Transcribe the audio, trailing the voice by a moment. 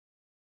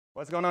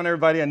What's going on,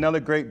 everybody?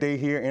 Another great day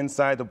here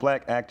inside the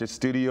Black Actor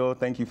Studio.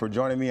 Thank you for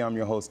joining me. I'm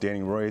your host,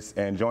 Danny Royce,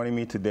 and joining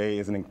me today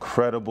is an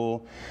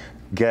incredible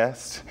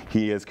guest.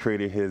 He has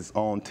created his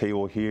own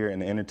table here in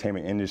the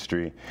entertainment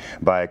industry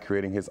by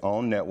creating his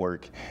own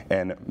network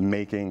and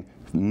making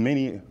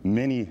many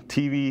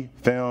TV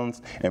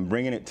films and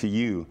bringing it to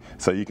you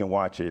so you can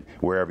watch it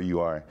wherever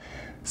you are.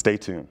 Stay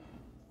tuned.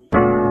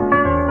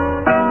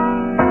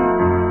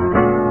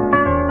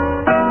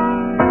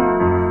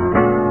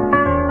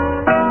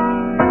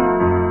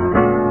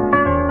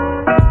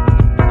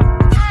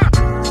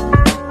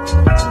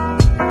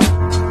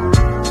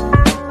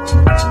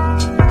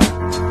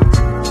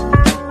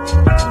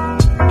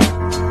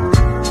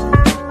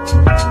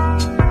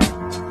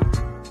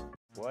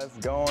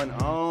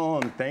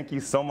 Thank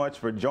you so much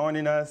for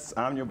joining us.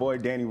 I'm your boy,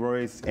 Danny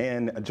Royce,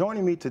 and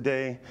joining me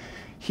today,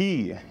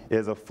 he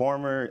is a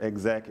former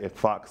exec at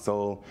Fox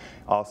Soul,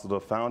 also the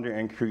founder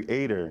and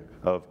creator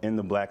of In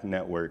the Black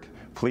Network.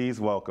 Please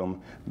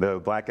welcome, the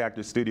Black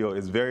Actor Studio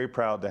is very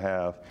proud to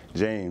have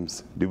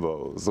James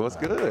DuBose. What's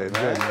good, man? Good,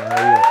 man. How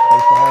are you?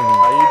 Thanks for having me.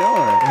 How you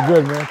doing? I'm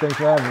good, man. Thanks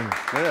for having me.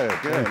 Good,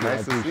 good. Thank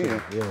Nice to see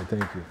you. Yeah,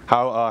 thank you.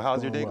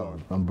 How's your day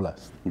going? I'm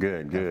blessed.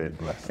 Good, good.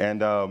 Blessed.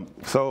 And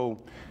so,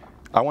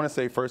 I want to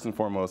say first and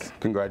foremost,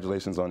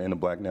 congratulations on In the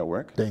Black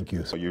Network. Thank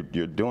you. So you're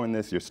doing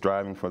this, you're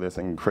striving for this,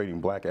 and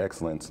creating Black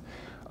excellence.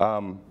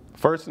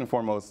 First and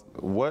foremost,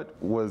 what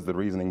was the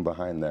reasoning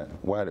behind that?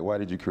 Why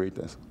did you create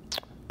this?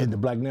 In the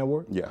Black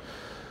Network? Yeah.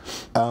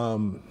 I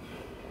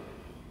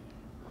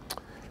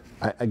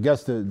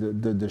guess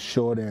the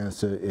short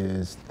answer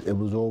is it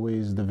was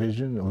always the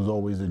vision. It was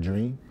always a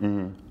dream.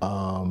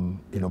 Mm-hmm.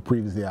 You know,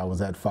 previously I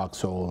was at Fox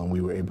Soul, and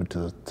we were able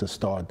to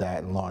start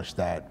that and launch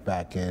that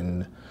back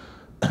in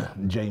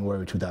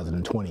January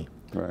 2020.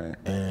 Right.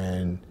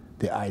 And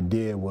the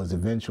idea was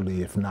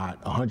eventually, if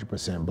not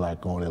 100%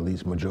 black owned, at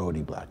least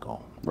majority black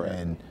owned. Right.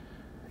 And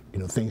you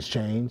know, things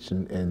change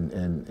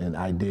and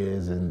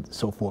ideas and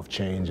so forth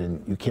change,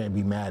 and you can't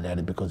be mad at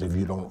it because if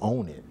you don't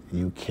own it,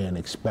 you can't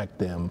expect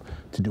them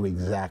to do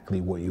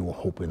exactly what you were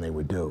hoping they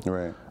would do.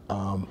 Right.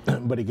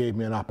 But it gave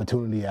me an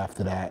opportunity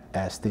after that,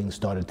 as things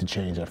started to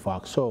change at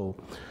Fox Soul,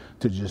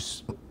 to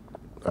just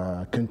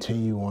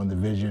continue on the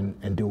vision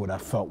and do what I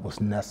felt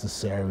was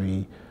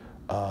necessary,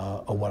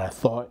 or what I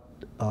thought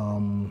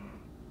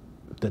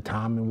the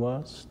timing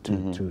was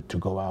to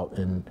go out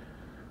and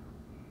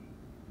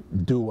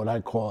do what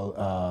I call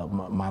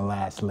my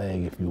last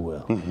leg, if you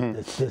will.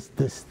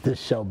 This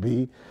shall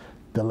be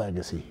the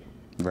legacy.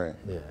 Right.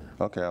 Yeah.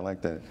 Okay, I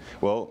like that.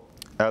 Well,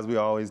 as we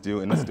always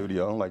do in the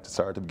studio, I like to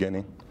start at the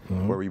beginning.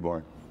 Where were you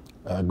born?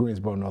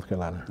 Greensboro, North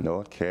Carolina.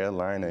 North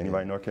Carolina.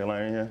 Anybody North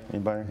Carolina here?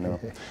 Anybody? No.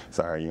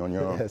 Sorry, you on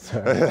your own. That's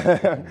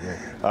right.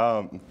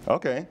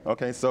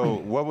 Okay. So,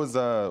 what was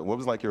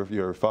like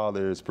your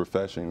father's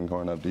profession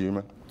growing up? Do you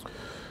remember?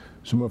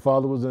 So my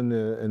father was in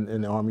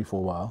the Army for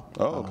a while.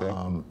 Oh, okay.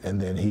 And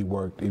then he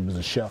was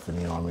a chef in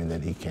the Army, and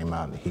then he came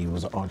out and he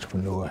was an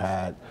entrepreneur,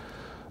 had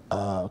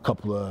a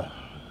couple of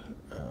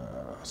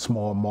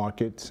small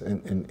markets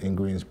in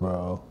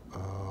Greensboro,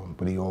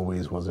 but he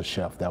always was a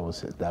chef. That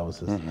was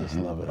his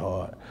love at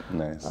heart.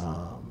 Nice.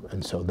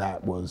 And so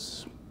that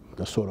was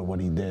sort of what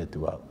he did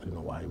throughout, you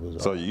know, while he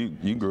was. So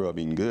you grew up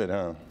eating good,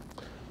 huh?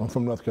 I'm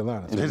from North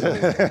Carolina. So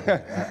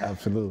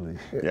absolutely.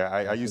 Yeah,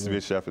 I used to be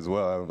a chef as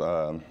well.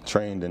 I've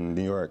trained in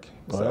New York.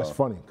 Well, so. That's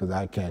funny because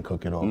I can't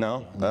cook at all.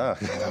 No.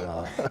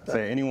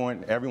 Say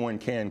everyone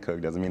can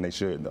cook doesn't mean they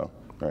should though,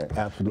 right?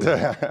 Absolutely.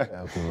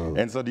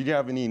 Absolutely. And so, did you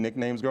have any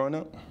nicknames growing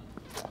up?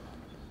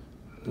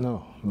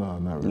 No,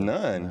 not really.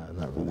 None. No,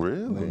 not really.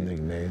 Really? No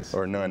nicknames.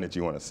 Or none that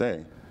you want to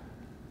say?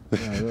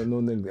 No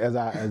nicknames. As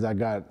I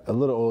got a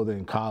little older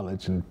in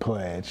college and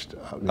pledged.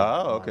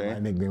 Okay. My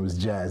nickname was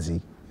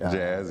Jazzy.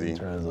 Jazzy. It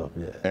turns up,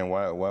 yeah. And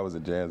why was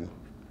it Jazzy?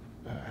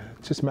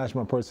 Just matched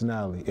my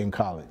personality in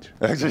college.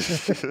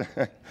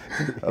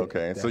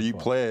 Okay, so you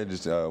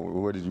pledged,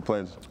 where did you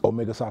pledge?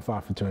 Omega Psi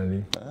Phi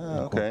fraternity.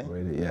 Okay.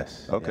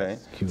 Yes. Okay,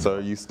 yes. So are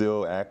you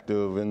still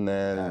active in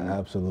that?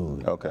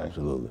 Absolutely. Okay.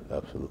 Absolutely.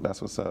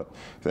 That's what's up.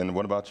 Then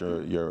what about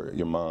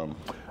your mom?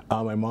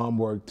 My mom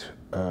worked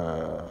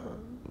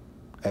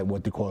at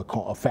what they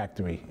call a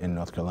factory in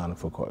North Carolina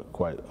for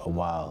quite a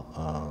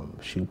while.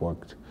 She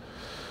worked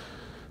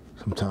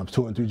sometimes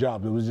 2 and 3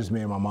 jobs. It was just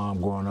me and my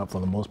mom growing up for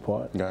the most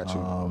part. Got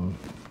you.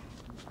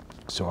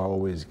 So I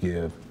always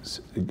I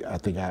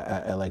think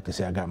I like to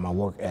say I got my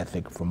work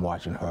ethic from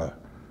watching her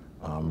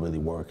really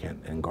work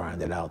and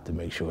grind it out to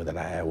make sure that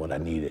I had what I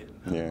needed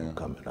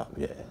coming up.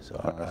 Yeah, so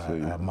I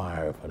admire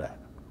her for that.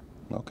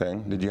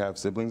 Okay. Did you have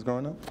siblings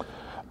growing up?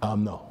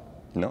 No.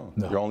 No.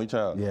 Your only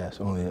child?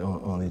 Yes,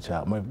 only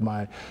child.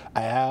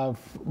 I have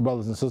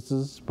brothers and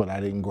sisters, but I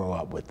didn't grow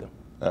up with them.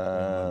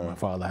 My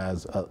father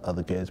has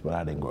other kids, but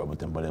I didn't grow up with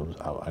them. But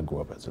I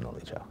grew up as an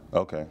only child.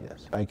 Okay.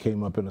 Yes. I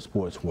came up in the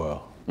sports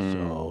world,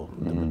 so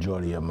the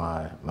majority of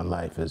my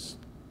life is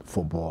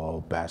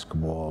football,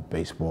 basketball,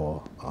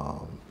 baseball,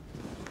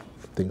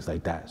 things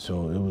like that.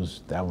 So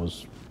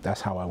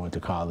that's how I went to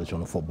college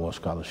on a football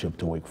scholarship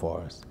to Wake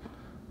Forest,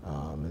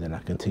 and then I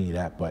continued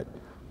that. But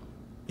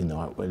You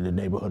know, the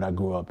neighborhood I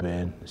grew up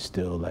in is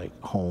still like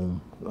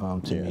home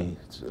to me.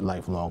 It's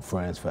lifelong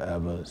friends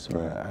forever. So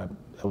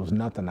there was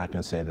nothing I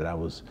can say that I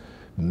was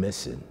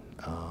missing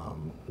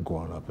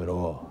growing up at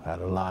all. I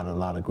had a lot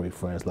of great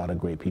friends, a lot of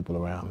great people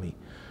around me,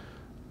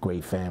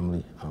 great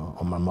family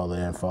on my mother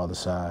and father's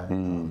side.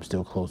 I'm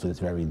still close to this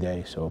very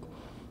day. So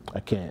I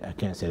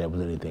can't say that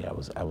was anything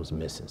I was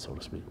missing, so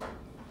to speak.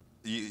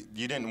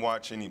 You didn't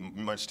watch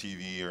much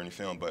TV or any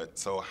film, but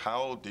so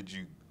how did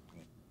you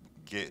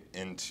get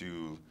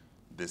into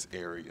this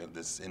area,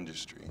 this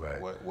industry? Right.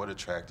 What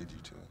attracted you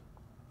to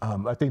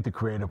it? I think the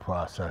creative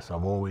process.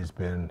 I've always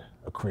been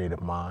a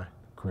creative mind,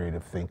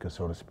 creative thinker,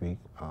 so to speak.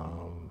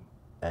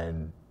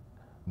 And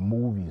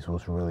movies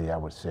was really, I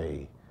would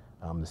say,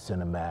 the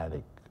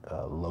cinematic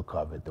look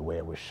of it, the way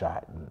it was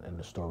shot and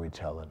the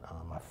storytelling.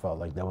 I felt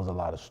like there was a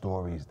lot of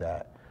stories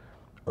that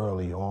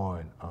early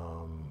on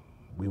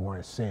we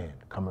weren't seeing,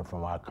 coming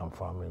from where I come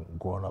from and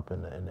growing up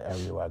in the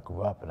area where I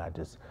grew up, and I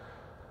just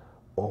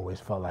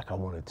always felt like I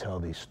wanted to tell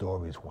these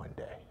stories one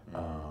day,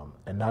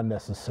 and not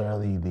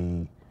necessarily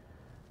the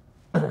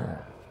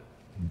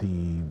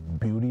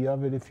beauty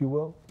of it, if you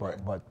will,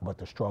 but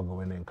the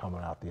struggle and then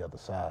coming out the other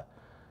side.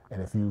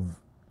 And if you've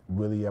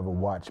really ever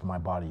watched my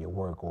body of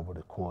work over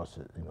the course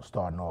of, you know,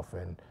 starting off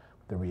in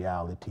the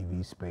reality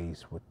TV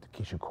space with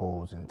Keisha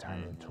Coles and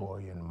Tanya and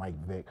Toya and Mike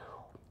Vick,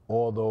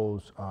 all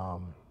those,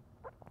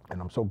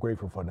 and I'm so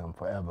grateful for them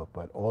forever,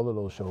 but all of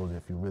those shows,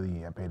 if you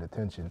really paid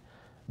attention,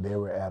 they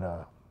were at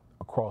a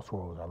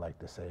crossroads, I like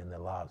to say, in their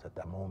lives at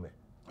that moment,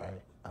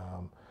 right?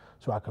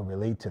 So I could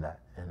relate to that,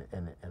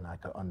 and I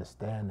could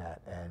understand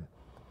that, and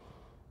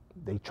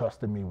they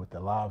trusted me with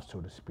their lives,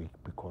 so to speak,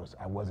 because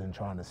I wasn't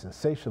trying to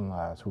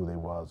sensationalize who they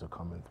was or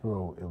coming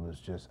through. It was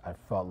just, I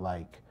felt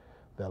like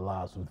their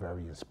lives was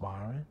very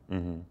inspiring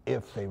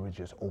if they would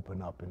just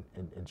open up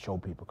and show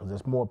people, because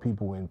there's more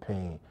people in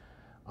pain,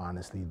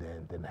 honestly,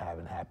 than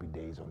having happy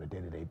days on a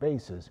day-to-day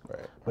basis.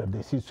 Right. But if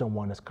they see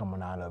someone that's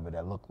coming out of it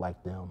that look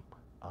like them,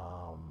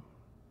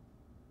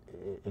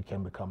 it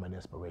can become an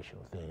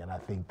inspirational thing. And I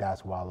think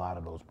that's why a lot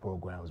of those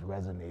programs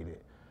resonated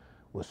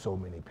with so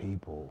many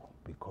people,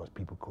 because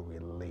people could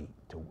relate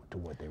to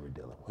what they were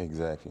dealing with.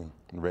 Exactly.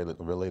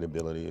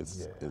 Relatability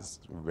is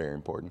very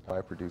important.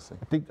 By producing,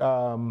 I think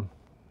I'm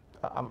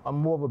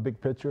more of a big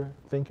picture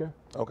thinker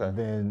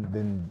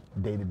than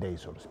day-to-day,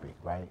 so to speak,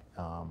 right?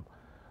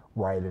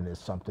 Writing is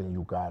something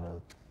you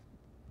gotta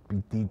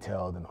be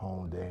detailed and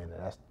honed in, and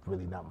that's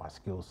really not my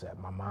skill set.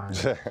 My mind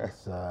is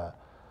just,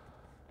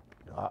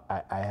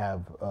 I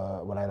have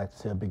what I like to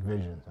say big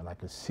visions, and I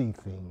can see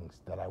things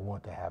that I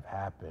want to have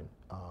happen,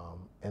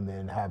 and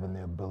then having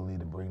the ability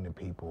to bring the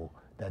people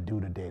that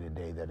do the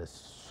day-to-day that is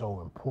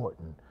so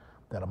important,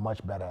 that are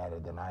much better at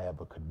it than I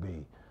ever could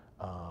be.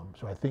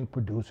 So I think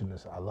producing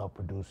this, I love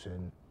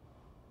producing,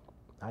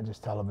 not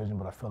just television,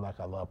 but I feel like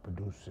I love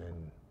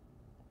producing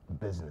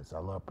business. I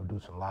love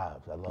producing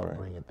lives. I love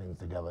bringing things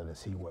together to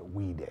see what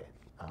we did.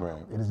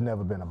 It has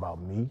never been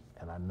about me,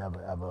 and I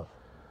never ever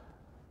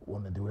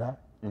want to do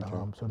that,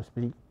 so to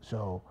speak.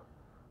 So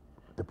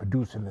the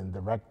producing and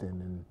directing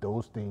and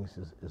those things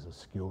is a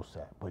skill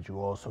set, but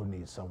you also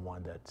need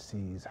someone that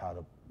sees how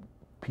to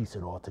piece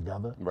it all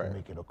together to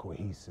make it a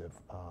cohesive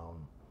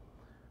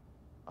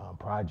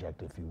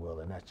project, if you will,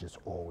 and that's just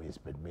always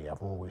been me.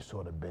 I've always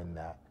sort of been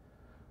that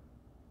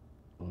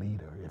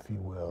leader, if you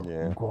will,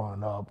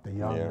 growing up, the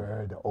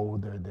younger, the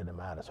older, it didn't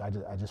matter. So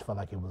I just felt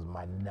like it was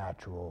my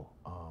natural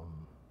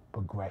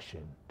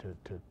progression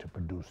to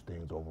produce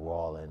things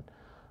overall, and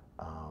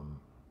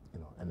you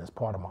know, and that's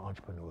part of my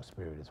entrepreneurial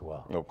spirit as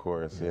well. Of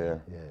course, yeah.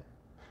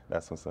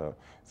 That's what's up.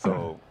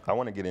 So I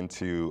want to get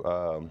into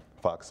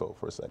Fox Soul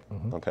for a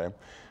second, okay?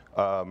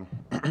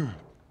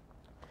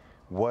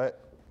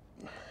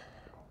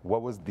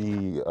 What was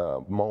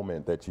the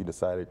moment that you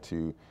decided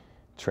to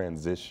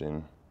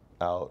transition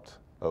out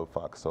of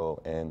Fox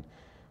Soul, and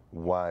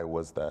why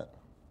was that?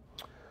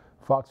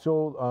 Fox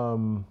Soul,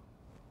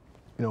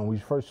 you know, when we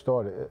first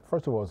started,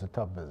 first of all, it's a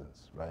tough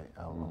business, right?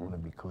 I want to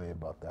be clear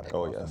about that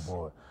across the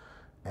board.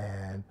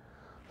 And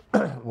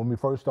when we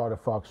first started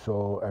Fox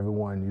Soul,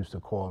 everyone used to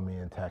call me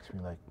and text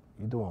me like,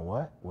 "You doing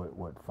what?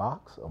 With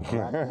Fox? A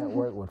black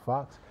network with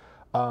Fox?"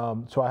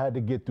 So I had to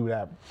get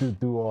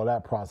through all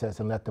that process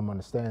and let them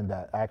understand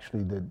that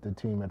actually the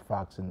team at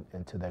Fox,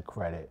 and to their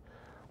credit,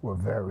 were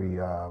very.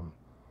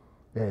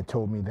 They had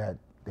told me that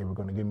they were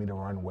going to give me the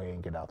runway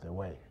and get out their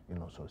way, you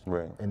know, so to speak.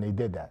 And they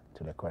did that,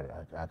 to their credit.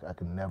 I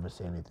can never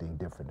say anything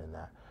different than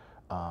that.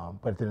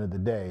 But at the end of the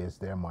day, it's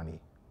their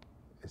money,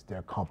 it's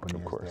their company,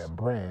 it's their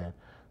brand,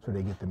 so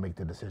they get to make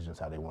the decisions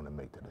how they want to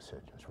make the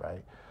decisions,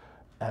 right?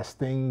 As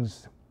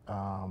things,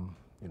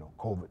 you know,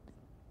 COVID,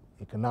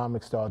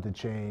 economics started to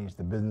change,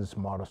 the business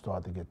model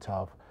started to get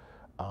tough,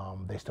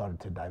 they started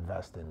to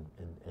divest in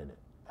it.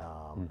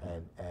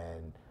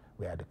 And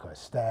we had to cut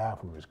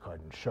staff, we was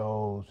cutting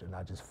shows, and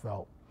I just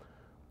felt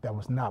there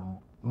was not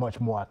much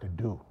more I could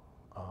do,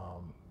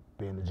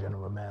 being the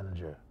general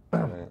manager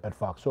at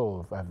Fox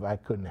Soul. If I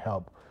couldn't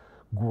help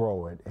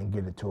grow it and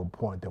get it to a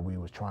point that we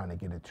was trying to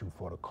get it to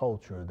for the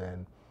culture,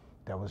 then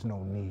there was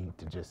no need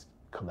to just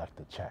collect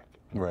a check.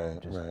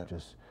 Right,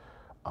 Just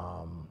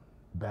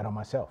bet on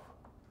myself.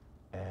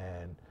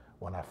 And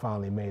when I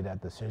finally made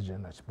that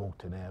decision, I spoke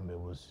to them. It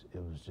was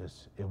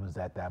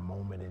at that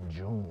moment in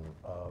June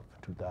of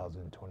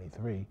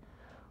 2023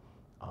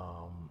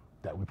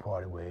 that we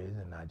parted ways,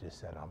 and I just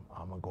said,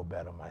 I'm gonna go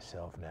bet on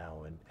myself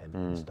now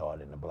and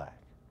start in the black.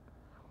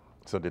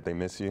 So did they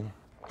miss you?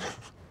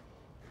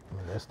 I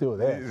mean, they're still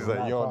there. It's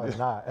like,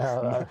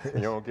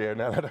 you don't care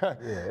now.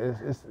 Yeah,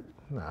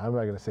 no, I'm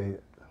not gonna say.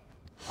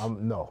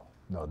 No,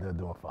 they're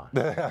doing fine.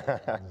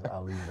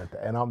 I'll leave it at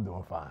that, and I'm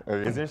doing fine.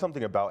 Is there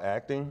something about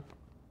acting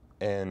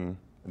and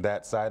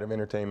that side of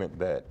entertainment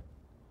that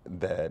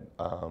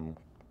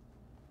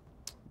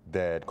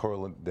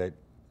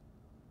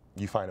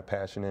you find a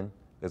passion in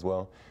as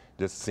well?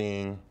 Just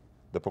seeing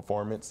the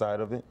performance side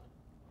of it?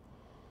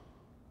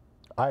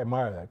 I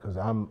admire that because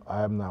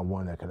I'm not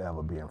one that could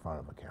ever be in front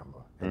of a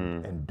camera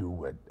and do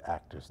what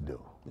actors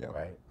do,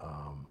 right?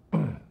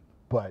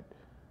 But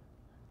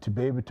to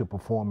be able to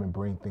perform and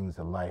bring things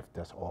to life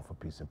that's off a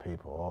piece of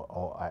paper,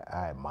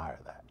 I admire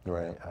that.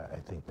 Right. I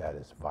think that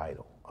is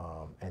vital.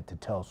 And to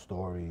tell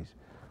stories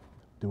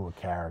through a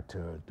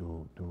character,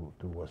 through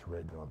what's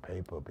written on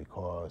paper,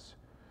 because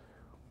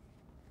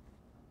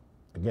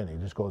again, it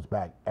just goes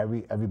back.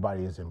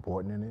 Everybody is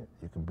important in it.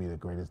 You can be the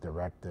greatest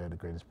director, the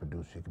greatest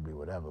producer, you can be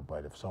whatever.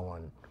 But if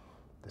someone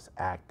that's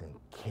acting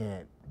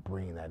can't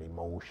bring that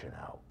emotion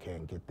out,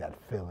 can't get that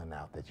feeling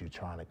out that you're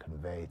trying to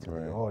convey to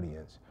the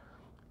audience,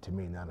 to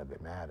me, none of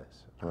it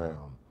matters. Right.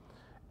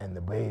 And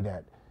the way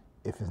that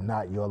if it's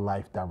not your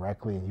life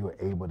directly and you're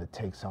able to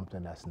take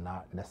something that's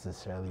not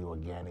necessarily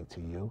organic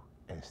to you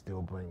and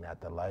still bring that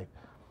to life,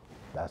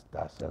 that's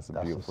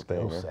a beautiful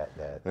skill set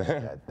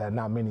that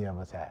not many of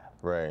us have.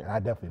 Right. And I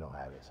definitely don't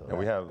have it. So and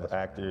we have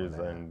actors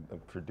and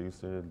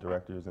producers,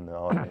 directors in the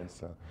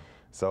audience.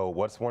 So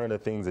what's one of the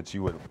things that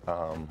you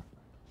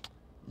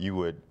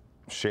would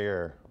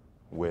share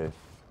with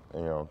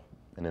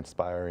an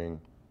inspiring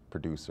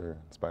producer,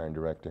 inspiring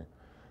director?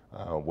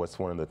 What's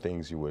one of the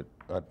things you would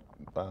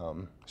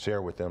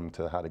share with them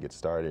to how to get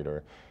started,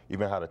 or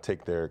even how to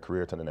take their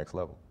career to the next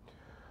level?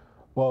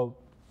 Well,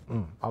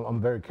 I'm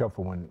very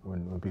careful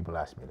when people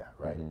ask me that,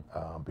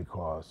 right?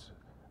 Because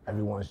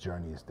everyone's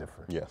journey is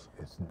different. Yes.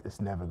 It's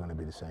never going to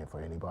be the same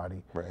for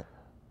anybody. Right.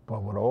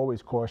 But what I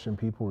always caution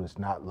people is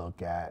not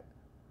look at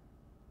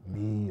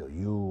me or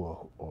you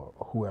or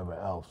whoever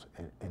else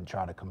and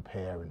try to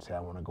compare and say, I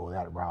want to go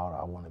that route,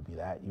 I want to be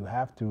that. You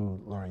have to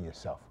learn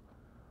yourself.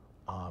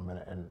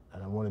 And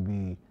I want to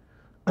be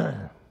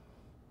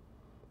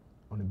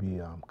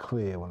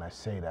clear when I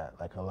say that.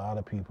 Like, a lot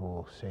of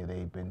people say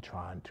they've been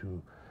trying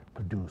to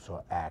produce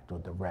or act or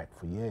direct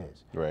for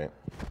years. Right.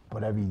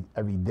 But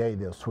every day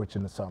they'll switch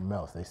into something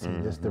else. They see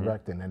this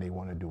director and then they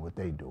want to do what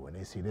they do. And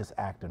they see this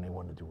actor and they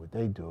want to do what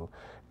they do.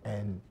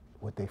 And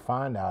what they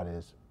find out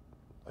is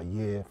a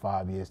year,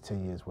 5 years,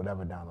 10 years,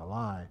 whatever down the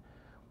line,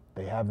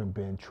 they haven't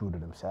been true to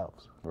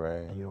themselves. Right.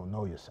 And you don't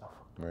know yourself.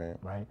 Right.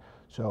 Right.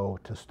 So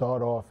to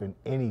start off in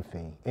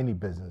anything, any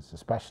business,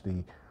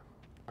 especially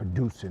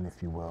producing,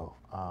 if you will,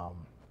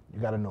 you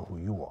got to know who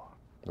you are.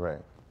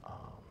 Right.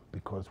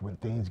 Because when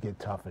things get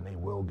tough, and they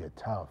will get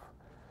tough,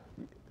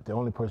 the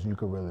only person you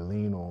can really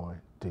lean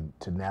on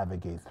to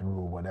navigate through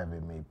whatever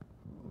it may,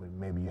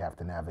 maybe you have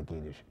to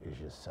navigate is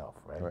yourself,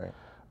 right? Right.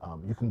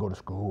 You can go to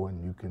school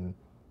and you can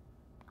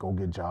go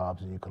get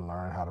jobs and you can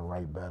learn how to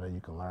write better, you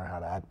can learn how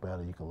to act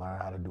better, you can learn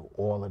how to do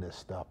all of this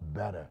stuff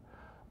better,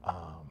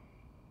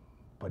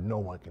 but no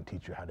one can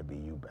teach you how to be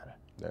you better.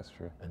 That's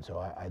true. And so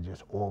I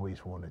just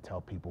always want to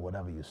tell people,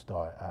 whatever you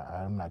start,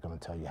 I'm not going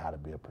to tell you how to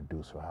be a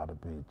producer, how to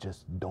be,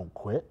 just don't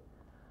quit,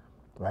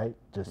 right?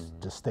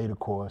 Just stay the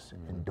course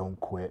and don't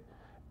quit.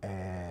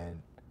 And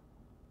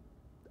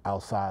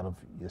outside of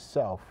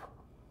yourself,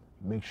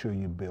 make sure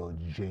you build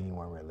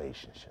genuine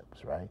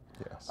relationships, right?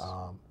 Yes.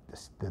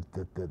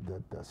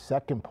 The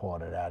second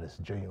part of that is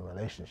genuine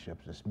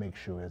relationships. Just make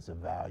sure it's a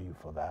value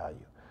for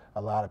value.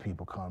 A lot of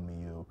people come to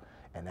you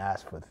and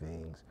ask for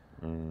things,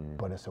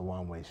 but it's a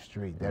one-way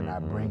street. They're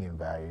not bringing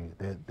value.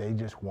 They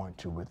just want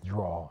to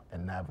withdraw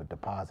and never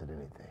deposit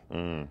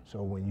anything.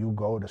 So when you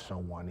go to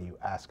someone and you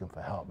ask them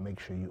for help, make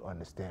sure you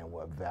understand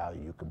what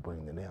value you can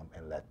bring to them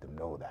and let them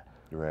know that.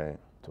 Right.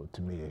 So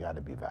to me, it got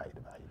to be value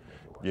to value to make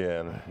it work.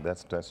 Yeah,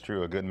 that's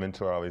true. A good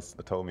mentor always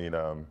told me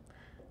to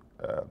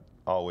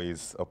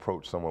always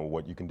approach someone with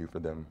what you can do for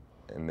them.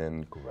 And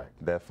then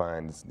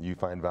you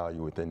find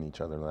value within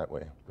each other that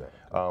way.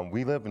 Right.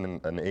 We live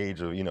in an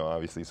age of,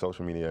 obviously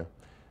social media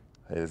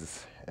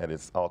is at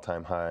its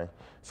all-time high.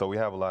 So we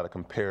have a lot of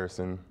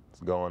comparisons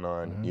going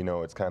on.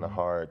 It's kind of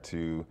hard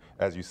to,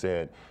 as you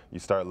said, you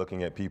start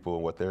looking at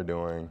people, what they're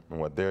doing and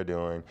what they're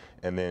doing,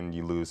 and then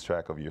you lose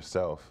track of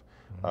yourself.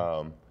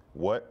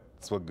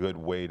 What's a good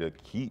way to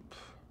keep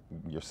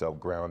yourself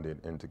grounded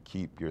and to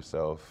keep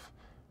yourself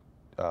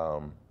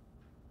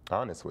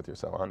honest with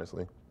yourself,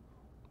 honestly?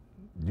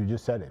 You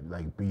just said it,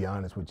 like, be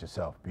honest with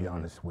yourself, be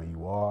honest where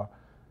you are,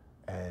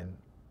 and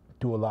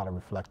do a lot of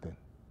reflecting.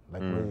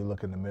 Like, really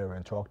look in the mirror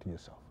and talk to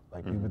yourself.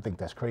 Like people think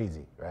that's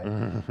crazy,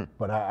 right?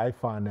 But I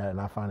find that,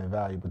 and I find it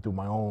valuable through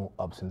my own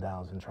ups and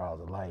downs and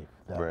trials of life.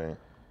 That,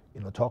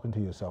 you know, talking to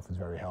yourself is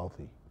very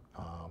healthy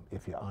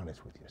if you're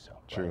honest with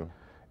yourself. True. Right?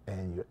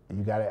 And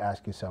you got to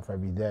ask yourself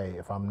every day,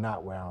 if I'm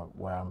not where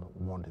I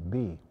want to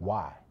be,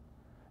 why?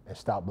 And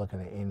stop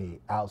looking at any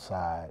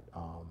outside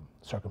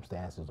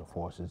circumstances or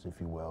forces,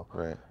 if you will.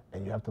 Right.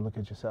 And you have to look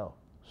at yourself.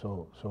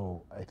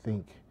 So I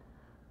think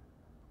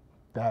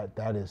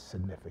that is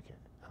significant.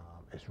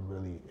 It's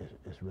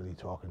really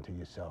talking to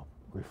yourself,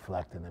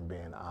 reflecting and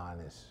being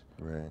honest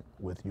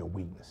with your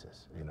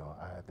weaknesses. You know,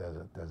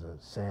 there's a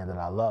saying that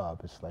I love.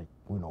 It's like,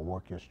 you know,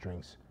 work your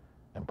strengths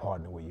and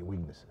partner with your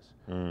weaknesses.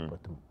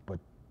 But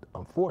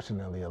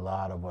unfortunately, a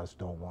lot of us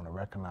don't want to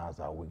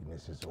recognize our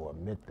weaknesses or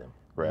admit them.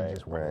 We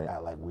just want to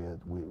act like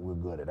we're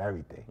good at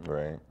everything.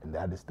 Right. And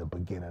that is the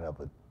beginning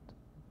of a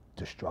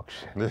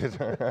destruction.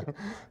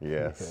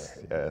 Yes.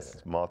 A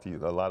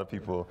lot of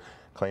people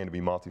claim to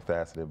be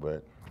multifaceted,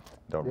 but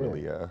don't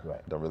really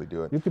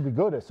do it. You could be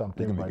good at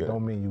something, but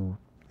don't mean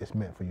it's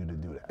meant for you to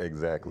do that.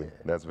 Exactly.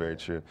 That's very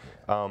true.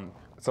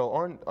 So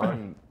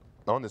on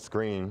the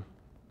screen,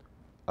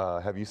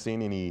 have you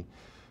seen any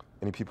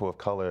people of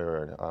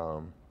color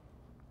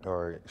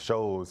or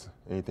shows,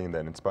 anything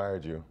that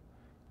inspired you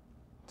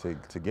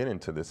to get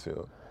into this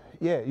field?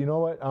 Yeah, you know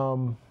what?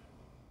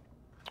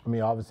 I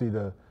mean, obviously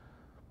the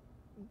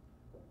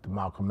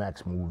Malcolm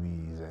X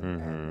movies,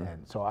 and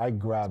so I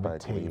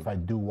gravitate, if I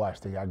do watch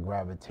things, I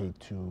gravitate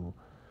to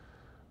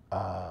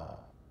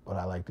what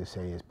I like to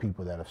say is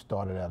people that have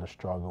started at a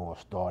struggle or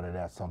started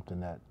at something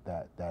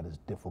that is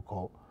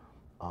difficult,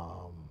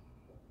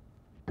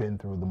 been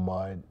through the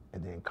mud,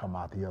 and then come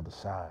out the other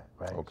side,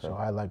 right? Okay. So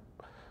I like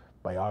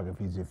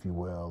biographies, if you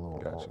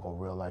will, or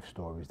real life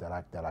stories that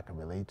I can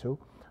relate to.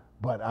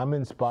 But I'm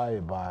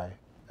inspired by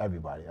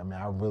everybody. I mean,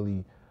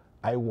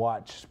 I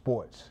watch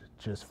sports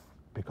just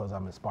because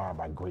I'm inspired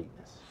by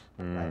greatness.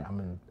 Right?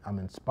 I'm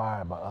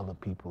inspired by other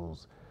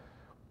people's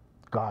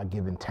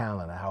God-given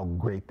talent and how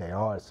great they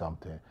are at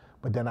something.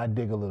 But then I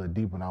dig a little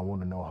deeper and I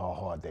want to know how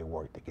hard they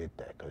work to get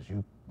there. Because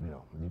you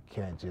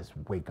can't just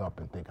wake up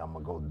and think I'm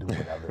gonna go do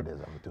whatever it is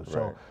I'm gonna do.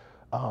 So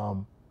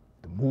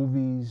the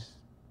movies,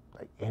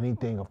 like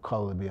anything of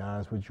color, to be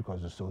honest with you,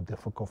 because it's so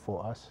difficult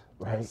for us,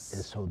 right? Yes.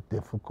 It's so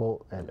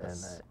difficult, and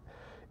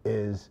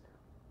is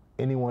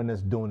anyone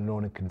that's doing it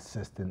on a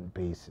consistent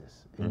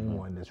basis,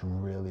 anyone that's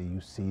really,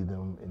 you see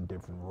them in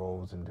different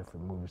roles in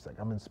different movies, like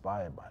I'm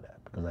inspired by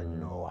that because I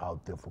know how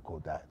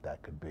difficult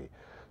that could be.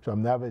 So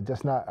I'm never,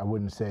 I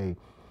wouldn't say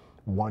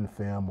one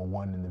film or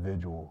one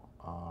individual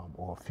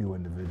or a few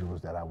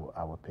individuals that I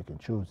would pick and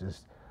choose.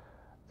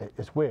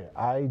 It's weird.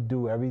 I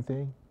do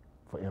everything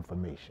for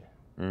information,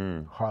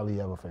 hardly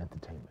ever for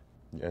entertainment.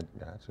 Yeah,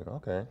 gotcha.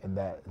 Okay. And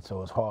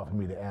so it's hard for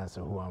me to answer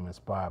who I'm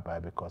inspired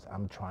by because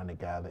I'm trying to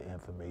gather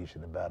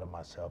information to better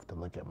myself, to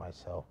look at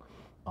myself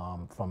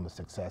from the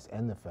success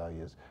and the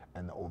failures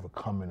and the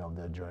overcoming of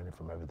their journey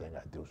from everything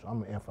I do. So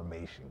I'm an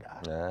information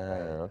guy.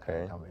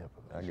 Okay. I'm an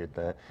information I get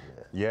that.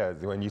 Yeah,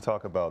 when you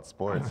talk about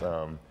sports,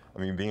 I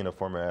mean, being a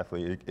former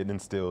athlete, it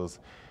instills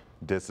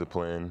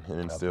discipline, it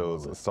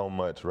instills so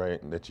much,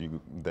 right, that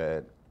you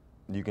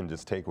can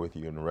just take with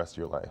you in the rest of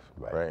your life,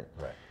 right?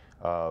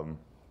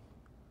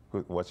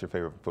 What's your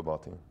favorite football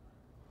team?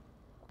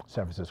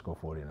 San Francisco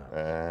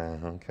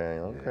 49ers. Okay.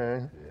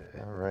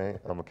 Yeah. All right.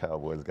 I'm a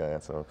Cowboys guy,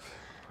 so.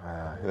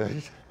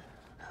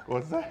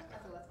 What's that?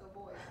 Let's go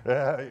Boys.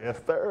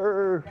 Yes,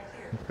 sir.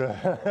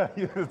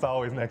 It's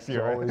always next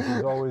year,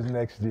 It's always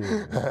next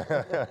year.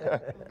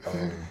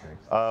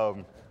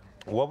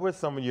 What were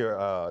some of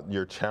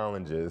your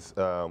challenges?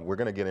 We're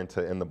gonna get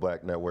into In the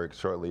Black Network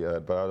shortly,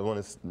 but I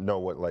want to know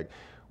what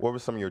were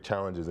some of your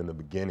challenges in the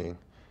beginning,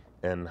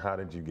 and how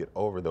did you get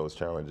over those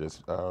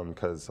challenges?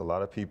 Because a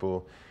lot of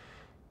people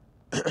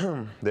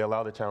they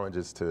allow the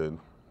challenges to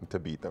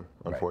beat them,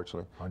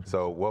 unfortunately. Right.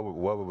 So what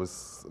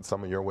was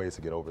some of your ways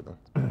to get over them?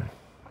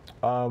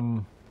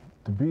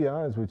 To be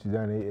honest with you,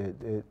 Danny,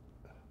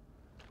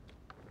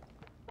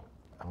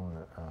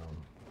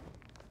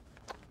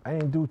 I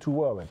didn't do too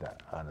well at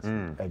that,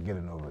 honestly, at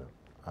getting over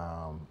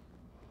them.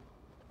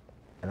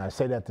 And I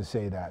say that to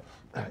say that,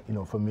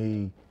 for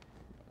me,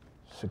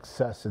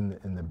 success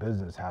in the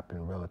business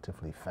happened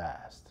relatively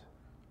fast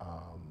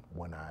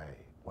when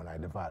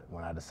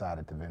I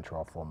decided to venture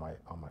off on my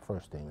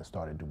first thing and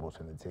started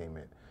DuBose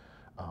Entertainment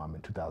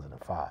in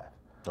 2005.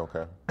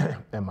 Okay.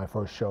 And my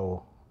first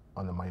show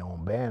under my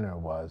own banner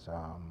was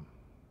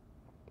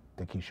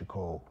the Keisha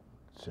Cole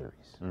series,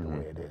 the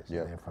way it is.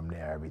 Yep. And then from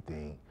there,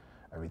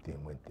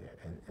 everything went there.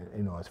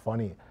 And it's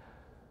funny,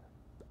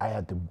 I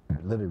had to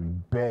literally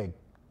beg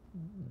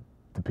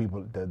the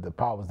people, the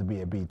powers to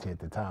be at BT at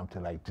the time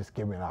to just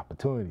give me an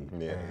opportunity.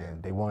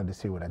 And they wanted to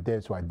see what I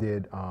did, so I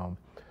did.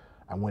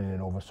 I went in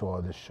and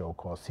oversaw this show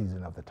called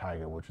Season of the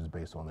Tiger, which was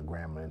based on the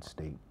Grambling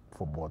State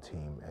football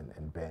team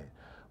and band.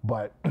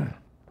 But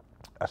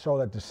I saw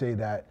that to say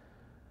that,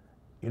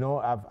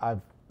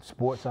 I've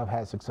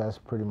had success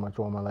pretty much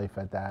all my life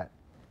at that.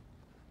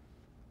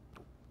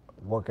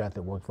 Work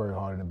ethic, worked very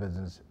hard in the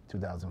business.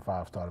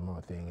 2005 started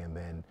my thing, and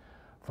then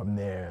from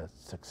there,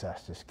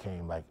 success just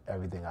came. Like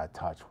everything I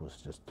touched was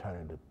just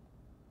turning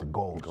to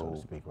gold, so to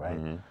speak,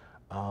 right?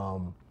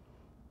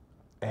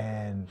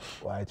 And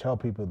what I tell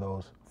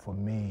people, for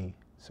me,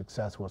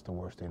 success was the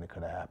worst thing that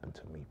could have happened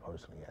to me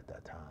personally at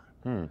that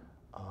time.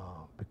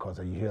 Because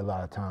you hear a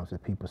lot of times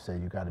that people say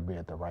you got to be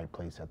at the right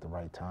place at the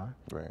right time.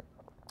 Right.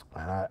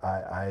 And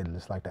I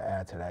just like to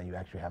add to that, you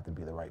actually have to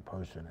be the right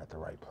person at the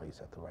right place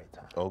at the right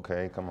time.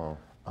 Okay, come on.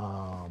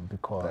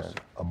 Because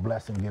a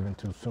blessing given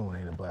too soon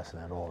ain't a blessing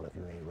at all if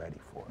you ain't ready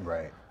for it.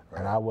 Right.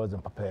 And I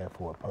wasn't prepared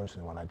for it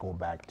personally. When I go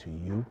back to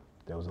you,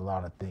 there was a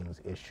lot of things,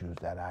 issues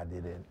that I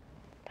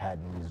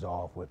hadn't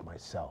resolved with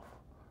myself.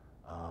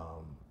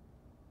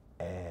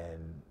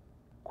 And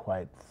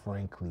quite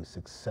frankly,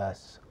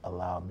 success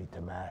allowed me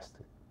to master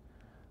it.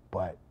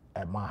 But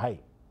at my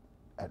height,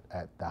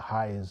 at the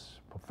highest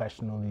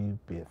professionally,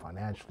 be it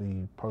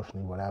financially,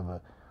 personally,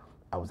 whatever,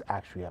 I was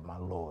actually at my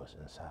lowest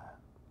inside.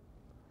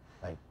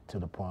 Like to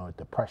the point of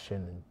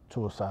depression and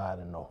suicide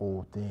and the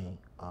whole thing.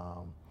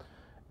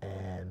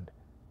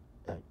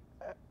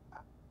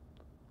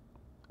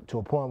 To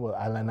a point where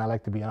I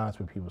like to be honest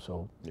with people,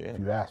 so if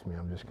you ask me,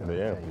 I'm just going to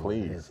tell you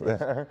please.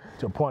 What it is.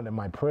 To a point that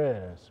my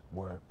prayers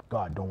were,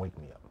 God, don't wake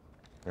me up.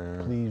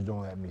 Please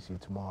don't let me see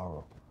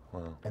tomorrow.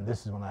 Wow. And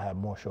this is when I had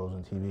more shows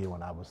on TV,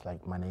 when I was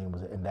like, my name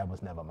was, and that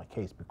was never my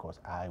case because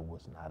I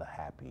was not a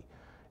happy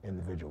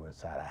individual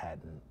inside. I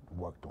hadn't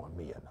worked on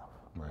me enough,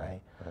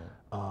 right?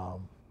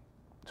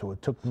 So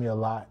it took me a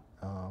lot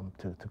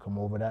to come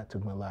over that. It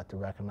took me a lot to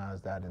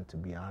recognize that and to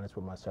be honest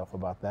with myself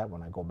about that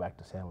when I go back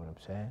to saying what I'm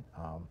saying.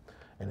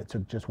 And it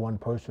took just one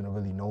person to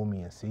really know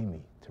me and see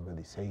me, to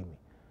really save me.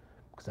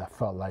 Because I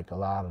felt like a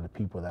lot of the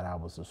people that I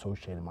was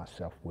associating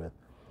myself with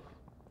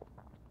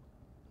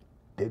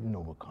didn't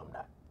overcome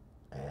that.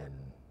 And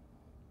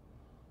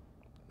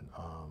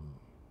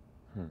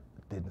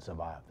didn't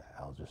survive that.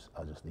 I'll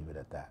just leave it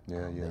at that. They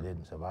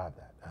didn't survive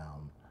that.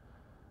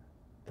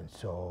 And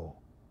so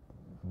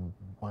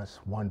once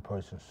one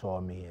person saw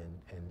me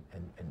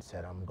and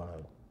said, I'm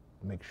gonna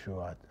make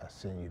sure I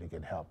send you to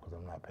get help because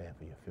I'm not paying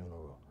for your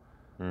funeral.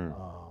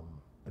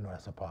 You know,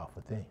 that's a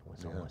powerful thing when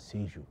someone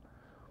sees you.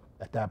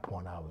 At that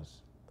point, I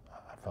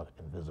felt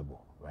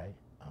invisible, right?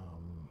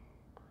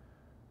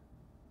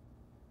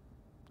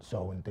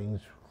 So when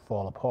things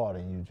fall apart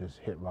and you just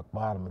hit rock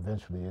bottom,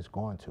 eventually it's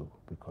going to,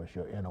 because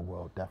your inner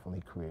world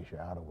definitely creates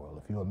your outer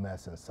world. If you're a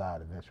mess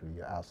inside, eventually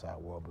your outside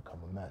world become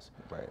a mess.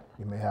 Right.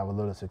 You may have a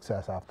little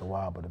success after a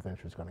while, but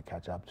eventually it's going to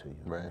catch up to you.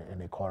 Right.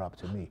 And it caught up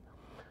to me.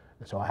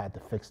 And so I had to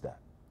fix that.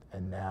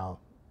 And now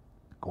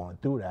going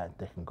through that,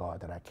 thanking God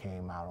that I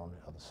came out on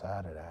the other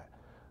side of that,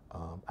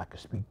 I could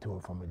speak to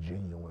it from a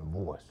genuine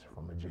voice,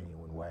 from a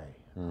genuine way,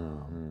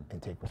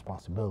 and take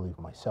responsibility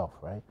for myself,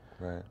 right?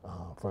 Right.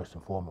 First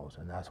and foremost.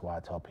 And that's why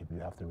I tell people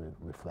you have to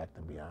reflect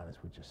and be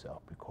honest with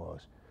yourself,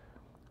 because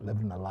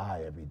living a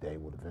lie every day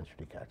will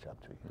eventually catch up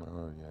to you.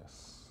 Oh,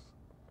 yes.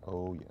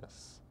 Oh,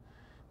 yes.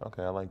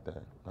 Okay, I like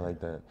that. I like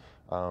that.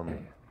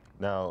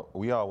 Now,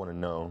 we all want to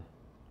know,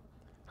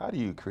 how do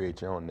you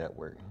create your own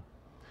network?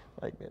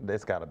 Like,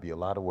 that's got to be a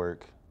lot of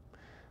work.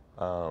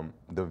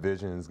 The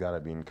vision's got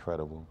to be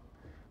incredible.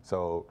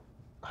 So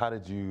how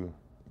did you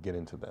get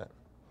into that?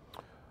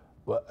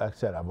 Well, like I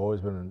said, I've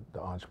always been in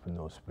the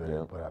entrepreneur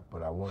spirit,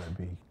 but I want to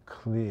be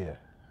clear.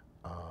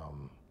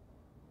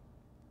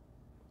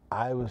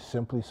 I was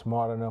simply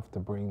smart enough to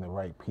bring the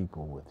right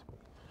people with me,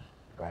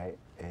 right?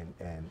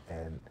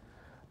 And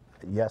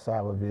yes, I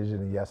have a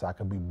vision, and yes, I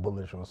can be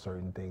bullish on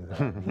certain things that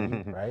I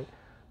need, right?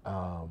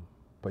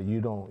 But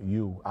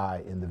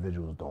I,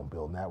 individuals don't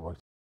build networks.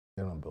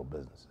 They don't build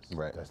businesses.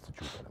 Right. That's the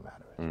truth of the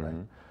matter,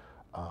 right?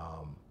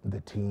 The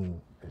team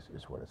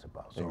is what it's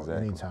about. So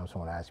anytime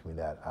someone asks me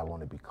that, I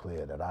want to be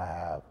clear that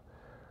I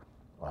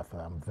feel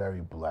I'm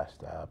very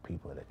blessed to have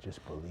people that just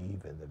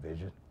believe in the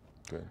vision,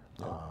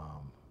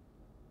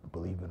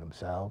 believe in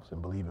themselves,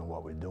 and believe in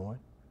what we're doing.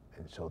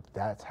 And so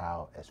that's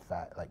how,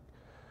 like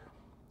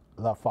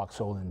Love Fox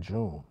Soul in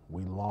June,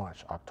 we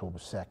launched October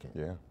 2nd.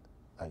 Yeah.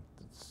 Like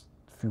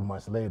few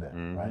months later,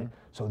 right?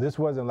 So this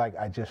wasn't like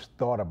I just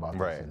thought about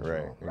this in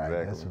June,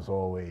 right? This has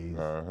always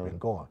been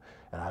going.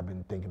 And I've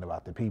been thinking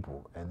about the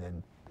people. And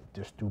then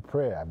just through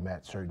prayer, I've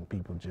met certain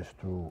people just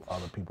through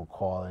other people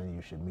calling,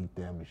 you should meet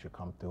them, you should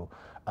come through.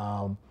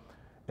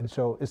 And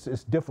so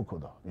it's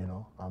difficult though, you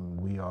know?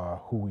 We are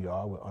who we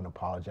are, we're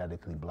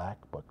unapologetically black,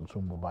 but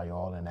consumable by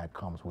all, and that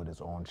comes with its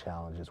own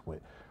challenges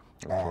with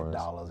ad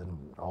dollars and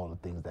all the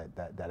things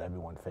that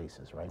everyone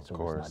faces, right? So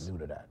it's not new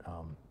to that.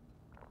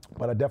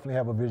 But I definitely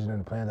have a vision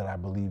and a plan that I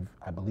believe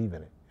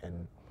in it,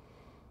 and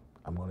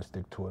I'm going to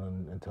stick to it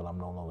until I'm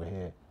no longer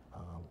here.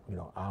 You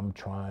know, I'm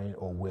trying,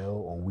 or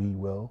we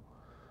will,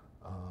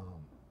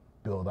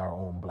 build our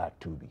own Black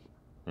Tubi,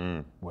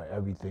 where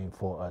everything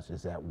for us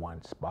is at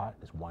one spot,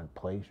 it's one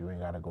place. You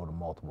ain't got to go to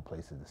multiple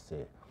places to see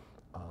it.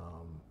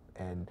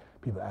 And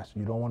people ask,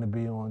 you don't want to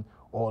be on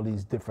all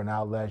these different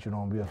outlets, you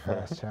don't want to be a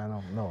fast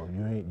channel? No,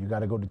 you ain't. You got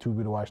to go to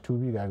Tubi to watch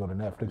Tubi, you got to go to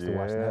Netflix to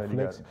watch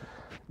Netflix.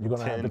 You're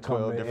going to have to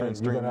come to,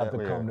 you're going to have to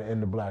come to In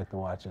the Black to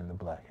watch In the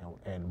Black,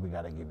 and we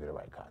got to give you the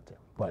right content.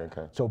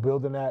 But so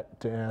building that,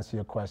 to answer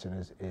your question,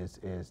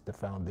 is the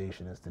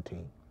foundation, is the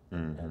team.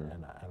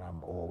 And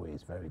I'm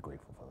always very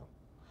grateful for them.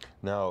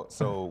 Now,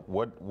 so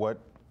what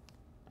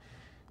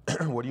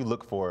do you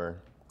look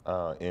for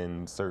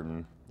in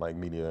certain like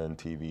media and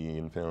TV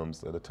and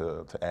films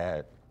to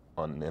add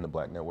on In the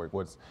Black Network?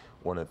 What's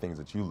one of the things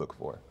that you look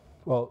for?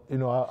 Well, you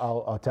know,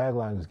 our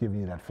tagline is giving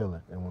you that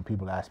feeling. And when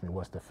people ask me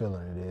what's the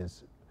feeling, it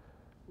is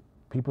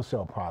people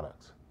sell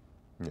products,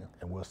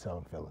 and we're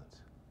selling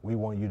feelings. We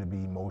want you to be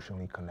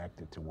emotionally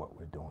connected to what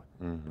we're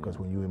doing. Because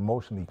when you're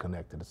emotionally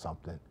connected to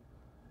something,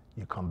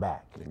 you come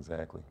back.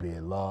 Exactly. Be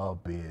it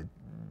love, be it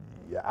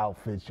your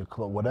outfits, your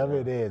clothes, whatever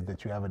it is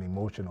that you have an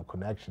emotional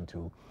connection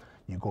to,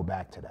 you go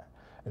back to that.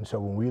 And so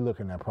when we're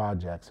looking at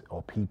projects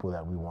or people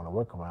that we want to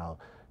work around,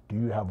 do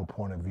you have a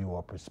point of view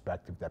or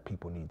perspective that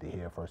people need to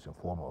hear first and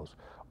foremost?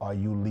 Are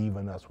you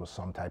leaving us with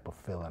some type of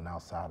feeling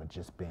outside of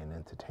just being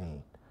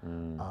entertained?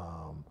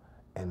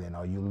 And then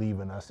are you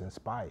leaving us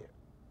inspired,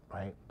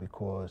 right?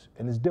 Because,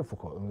 and it's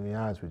difficult, I'm gonna be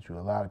honest with you, a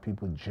lot of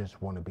people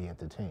just want to be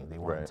entertained. They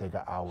want to take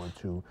an hour or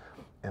two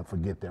and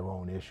forget their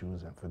own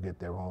issues and forget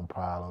their own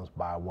problems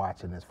by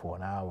watching this for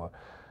an hour,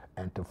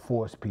 and to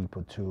force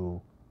people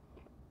to,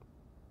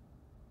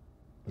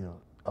 you know,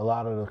 a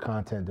lot of the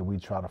content that we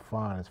try to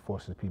find is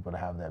forces people to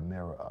have that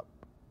mirror up.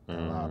 And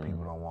a lot of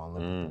people don't want to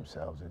look at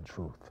themselves in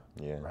truth,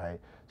 right?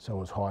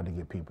 So it's hard to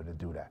get people to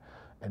do that.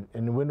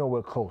 And we know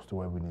we're close to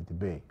where we need to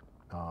be,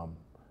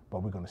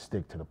 but we're going to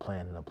stick to the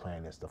plan, and the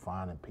plan is to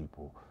finding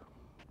people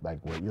like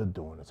what you're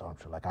doing is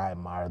like, I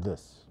admire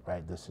this,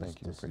 right? This is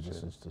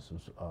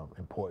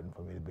important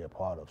for me to be a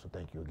part of. So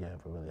thank you again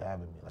for really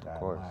having me. Like, I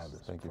admire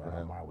this. Thank you I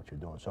admire what you're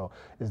doing. So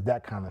it's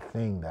that kind of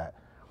thing that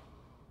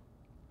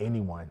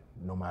anyone,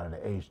 no matter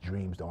the age,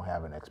 dreams don't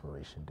have an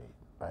expiration date,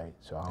 right?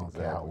 So I don't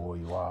care how old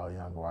you are or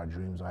young, our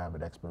dreams don't have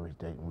an expiration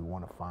date, and we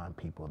want to find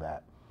people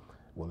that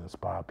will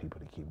inspire people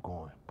to keep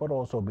going, but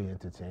also be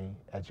entertained,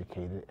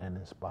 educated, and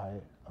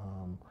inspired,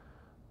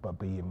 but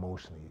be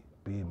emotionally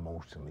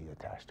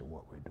attached to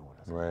what we're doing.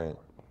 Right.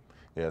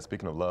 Yeah,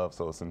 speaking of love,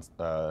 so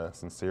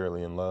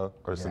Sincerely in Love,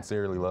 or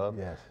Sincerely Love,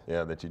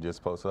 that you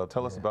just posted up.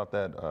 Tell us about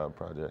that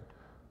project.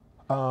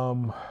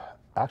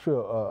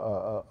 Actually,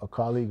 a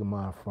colleague of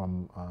mine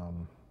from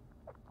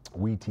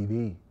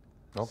WeTV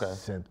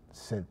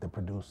sent the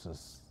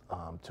producers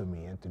to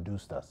me,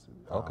 introduced us.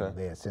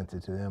 They had sent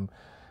it to them.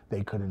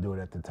 They couldn't do it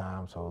at the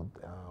time, so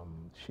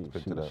she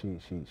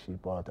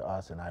brought it to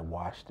us, and I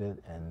watched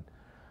it, and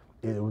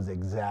it was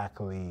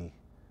exactly,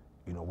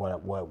 you know,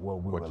 what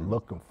we were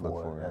looking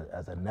for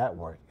as a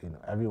network. You know,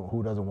 everyone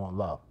who doesn't want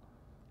love.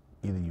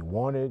 Either you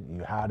want it,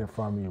 you hide it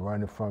from me, you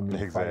run it from me,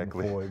 you're fighting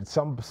for it.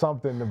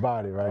 Something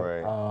about it,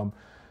 right?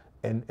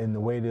 And the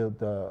way they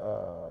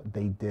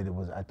did it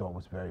I thought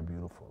was very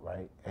beautiful,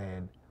 right?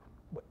 And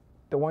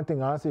the one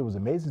thing, honestly, it was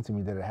amazing to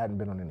me that it hadn't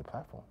been on any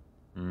platform.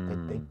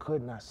 They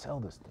could not sell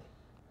this thing.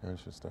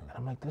 Interesting. And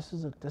I'm like, this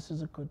is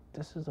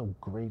a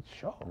great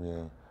show.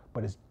 Yeah.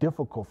 But it's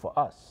difficult for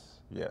us.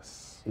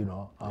 Yes. You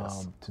know,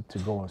 to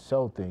go and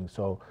sell things.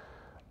 So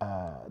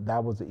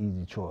that was an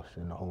easy choice,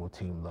 and the whole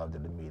team loved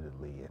it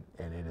immediately,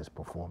 and it is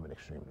performing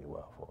extremely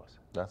well for us.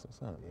 That's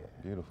what's up. Yeah.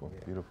 Beautiful,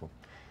 beautiful.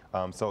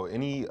 So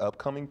any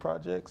upcoming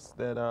projects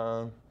that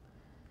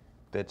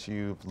that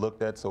you've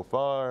looked at so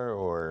far,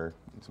 or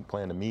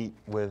plan to meet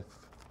with?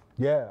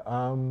 Yeah.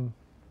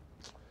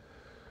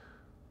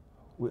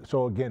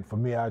 So again, for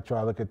me, I try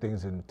to look at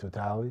things in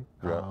totality.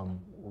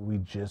 We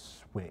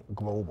just went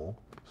global,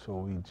 so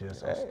we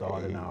just are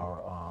starting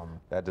our.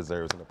 That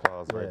deserves an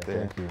applause right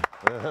there. Thank you.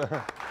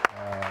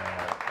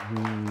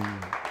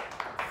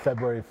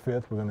 February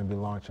 5th, we're going to be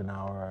launching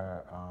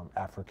our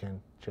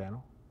African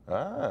channel.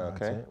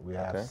 Okay. We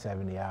have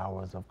 70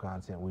 hours of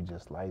content we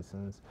just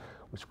licensed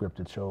with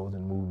scripted shows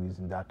and movies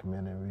and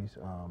documentaries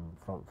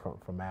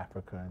from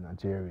Africa and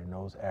Nigeria and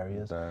those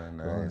areas. We're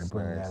going to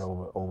bring that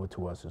over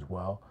to us as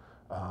well.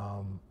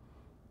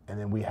 And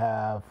then we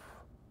have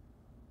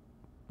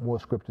more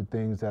scripted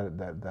things that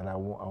I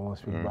want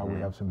to speak about. We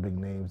have some big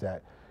names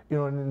that, you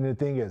know, and the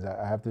thing is,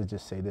 I have to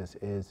just say this,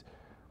 is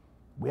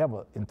we have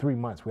in 3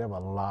 months, we have a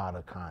lot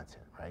of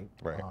content, right?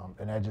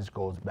 And that just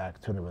goes back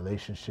to the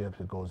relationships,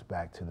 it goes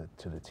back to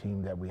the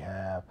team that we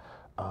have.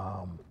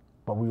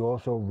 But we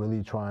also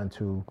really trying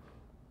to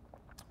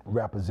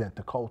represent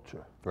the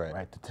culture,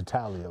 right? The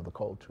totality of the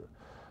culture.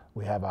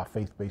 We have our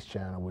faith-based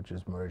channel, which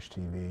is Merge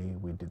TV.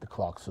 We did the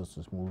Clark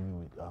Sisters movie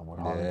with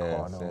Harley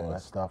Carter, all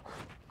that stuff.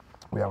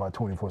 We have our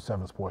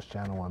 24/7 sports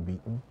channel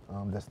Unbeaten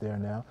that's there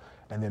now.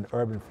 And then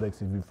Urban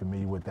Flicks, if you're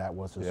familiar with that,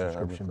 was a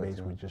subscription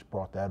base. We just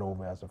brought that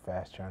over as a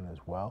fast channel as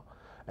well.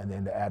 And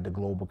then to add the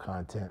global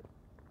content,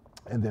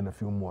 and then a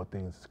few more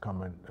things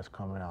that's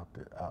coming out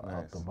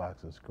the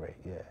box is great.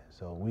 Yeah.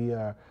 So we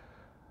are,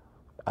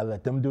 I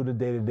let them do the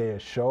day-to-day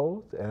of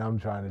shows, and I'm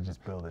trying to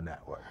just build a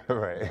network.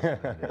 Right.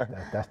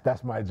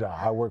 That's my job.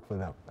 I work for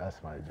them.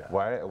 That's my job.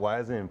 Why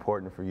is it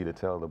important for you to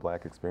tell the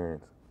Black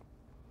experience?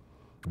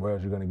 Where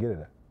else you gonna get it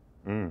at?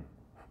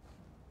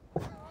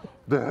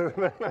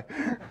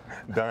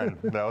 Done.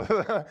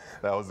 That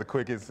was the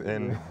quickest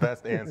and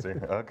best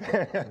answer.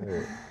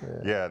 Okay.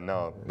 Yeah,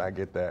 no, I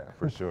get that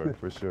for sure,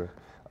 for sure.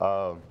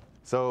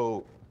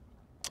 So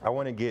I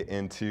want to get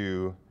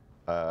into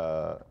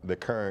the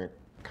current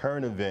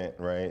event,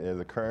 right?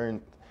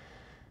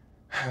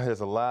 There's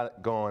a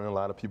lot going, a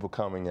lot of people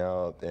coming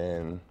out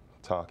and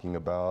talking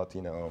about,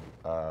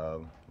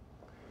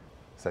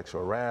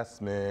 sexual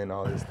harassment,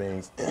 all these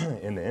things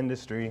in the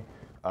industry.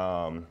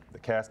 The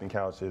casting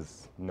couch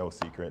is no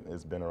secret.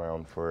 It's been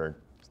around for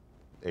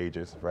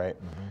ages, right?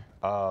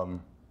 Mm-hmm.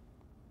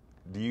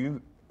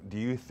 Do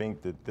you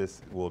think that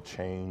this will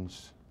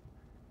change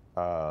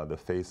the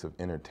face of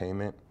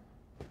entertainment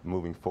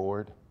moving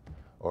forward,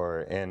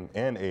 and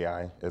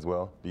AI as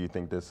well? Do you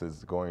think this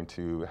is going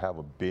to have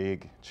a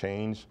big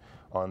change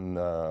on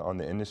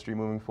the industry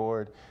moving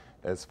forward,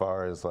 as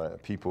far as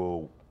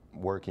people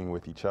working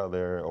with each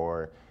other,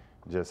 or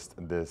just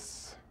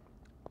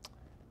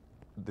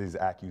these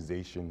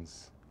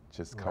accusations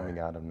just coming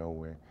out of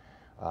nowhere?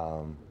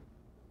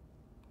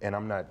 And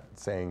I'm not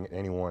saying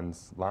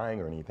anyone's lying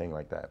or anything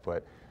like that,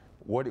 but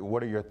what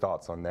are your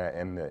thoughts on that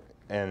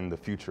and the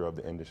future of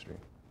the industry?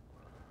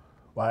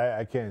 Well,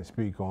 I can't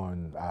speak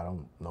on, I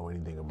don't know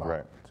anything about Right.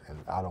 it, and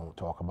I don't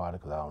talk about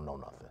it because I don't know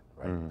nothing,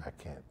 right? Mm-hmm. I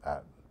can't,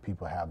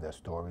 people have their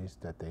stories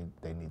that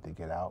they need to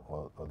get out,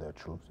 or their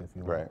truths, if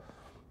you will. Right.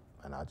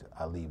 And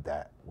I leave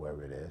that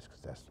where it is,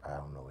 because I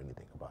don't know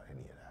anything about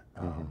any of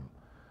that. Mm-hmm.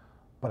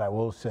 But I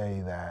will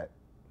say that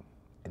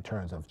in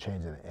terms of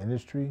changing the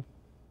industry,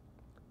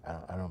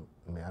 I don't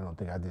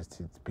think I just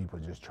see people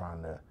just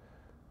trying to,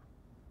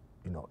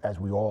 as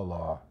we all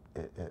are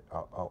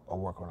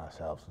work on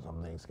ourselves. And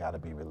some things got to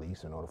be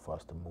released in order for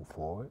us to move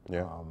forward.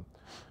 Yeah.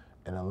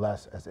 And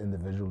unless, as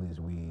individuals, if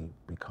we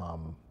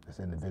become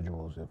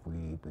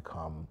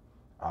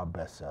our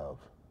best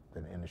selves,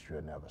 then the industry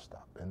will never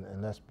stop.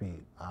 And let's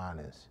be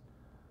honest,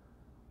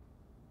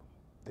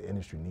 the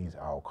industry needs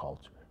our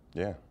culture.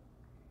 Yeah.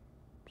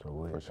 So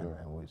we're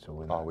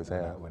Always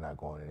have. We're not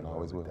going anywhere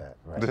Always with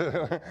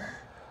will. that.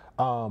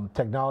 Right?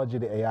 Technology,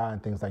 the AI,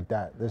 and things like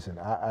that. Listen,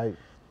 I'm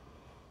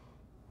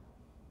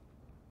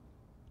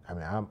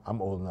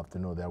old enough to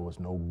know there was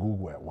no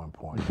Google at one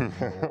point.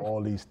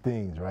 All these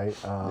things, right?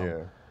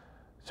 Yeah.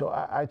 So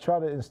I try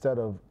to, instead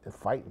of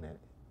fighting it,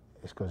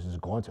 it's because it's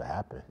going to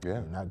happen. Yeah.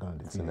 You're not going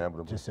to defeat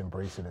inevitable. it. Just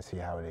embrace it and see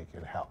how it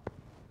can help.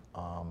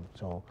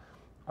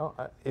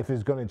 If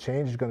it's going to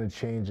change, it's going to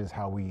change is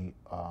how we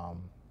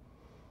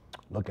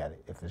look at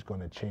it. If it's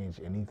going to change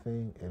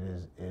anything,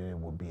 it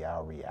will be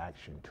our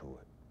reaction to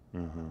it.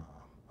 Mm-hmm.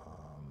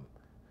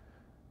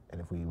 And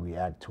if we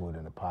react to it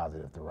in a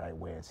positive, the right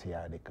way, and see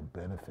how it could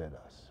benefit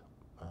us,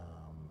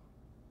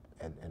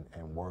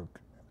 and work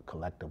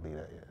collectively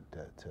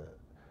to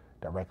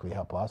directly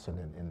help us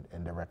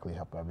and directly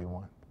help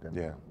everyone, then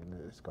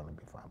it's going to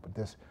be fine. But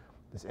this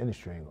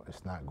industry,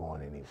 it's not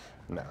going anywhere.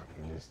 No.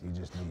 You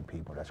just need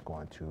people that's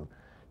going to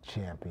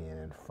champion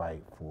and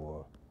fight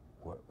for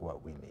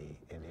what we need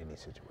in any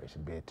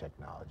situation, be it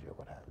technology or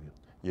what have you.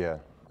 Yeah,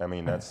 I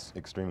mean, that's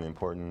extremely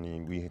important. I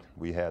mean,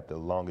 we had the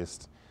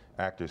longest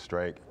actors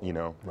strike,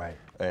 Right.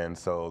 And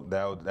so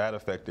that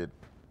affected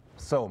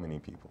so many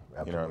people.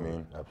 Absolutely. You know what I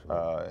mean?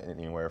 Absolutely.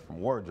 Anywhere from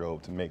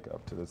wardrobe to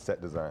makeup to the set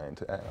design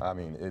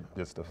it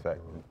just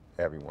affected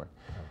everyone.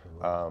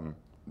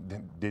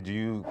 Did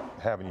you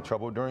have any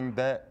trouble during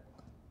that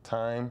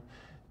time?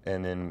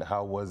 And then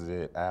how was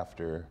it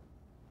after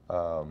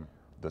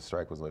the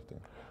strike was lifted?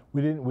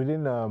 We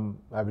didn't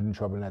have any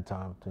trouble in that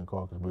time,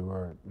 because we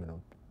were,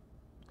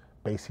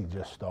 basically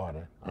just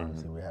started.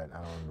 Honestly, I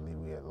don't believe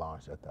we had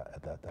launched at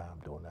that time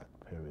during that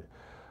period.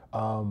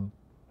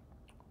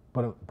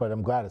 But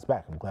I'm glad it's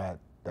back. I'm glad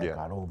that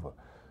got over.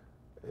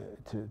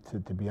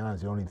 To be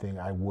honest, the only thing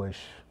I wish,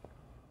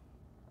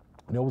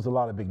 there was a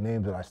lot of big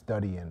names that I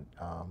study, and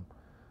from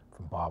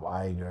Bob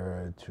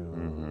Iger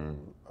to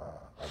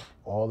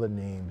all the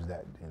names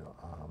that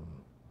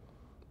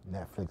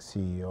Netflix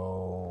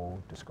CEO,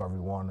 Discovery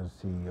Warner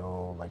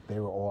CEO, like they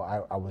were all,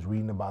 I was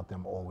reading about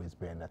them always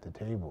being at the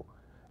table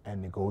and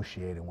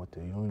negotiating with the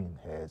union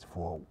heads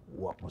for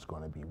what was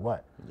going to be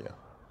what. Yeah.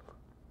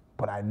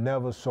 But I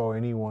never saw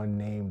anyone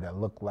named that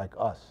looked like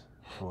us.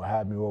 So it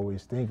had me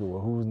always thinking,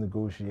 well, who's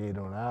negotiating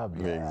on our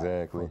behalf?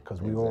 Exactly. Because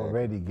we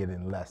already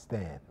getting less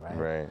than, right?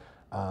 Right.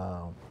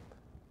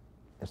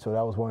 And so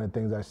that was one of the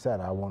things I said.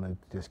 I want to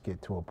just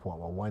get to a point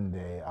where one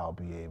day I'll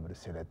be able to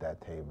sit at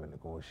that table and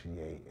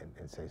negotiate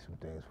and say some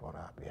things on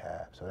our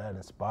behalf. So that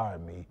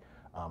inspired me.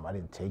 I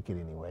didn't take it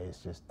anyway.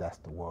 It's just that's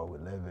the world we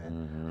live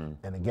in.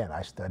 And again,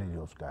 I studied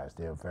those guys.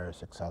 They're very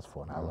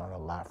successful, and I learned a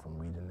lot from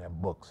reading their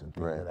books and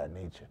things of that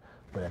nature.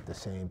 But at the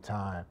same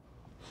time,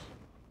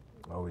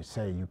 I always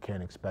say you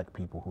can't expect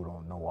people who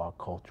don't know our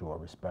culture or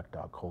respect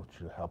our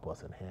culture to help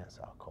us enhance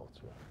our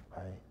culture,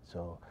 right?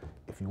 So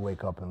if you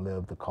wake up and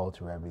live the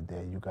culture every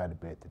day, you got to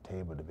be at the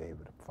table to be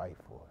able to fight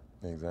for it.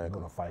 Exactly. You're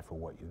going to fight for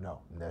what you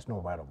know. And there's no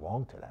right or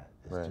wrong to that.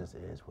 It Right. just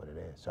is what it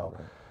is. So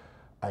Right.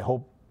 I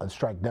hope a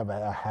strike never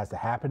has to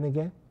happen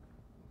again.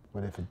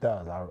 But if it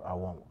does, I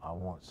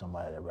want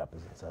somebody that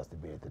represents us to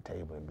be at the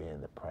table and be in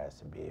the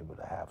press and be able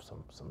to have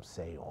some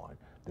say on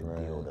the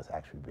Right. deal that's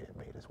actually being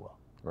made as well.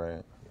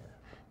 Right. Yeah.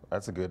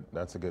 That's a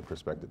good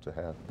perspective to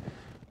have.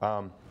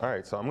 All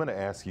right, so I'm going to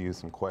ask you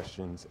some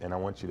questions, and I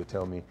want you to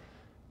tell me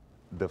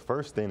the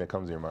first thing that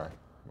comes to your mind.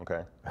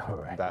 Okay. All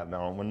right.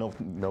 No, I want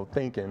no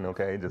thinking.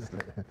 Okay, just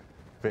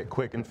fit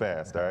quick and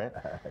fast. All right.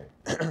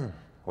 All right.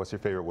 What's your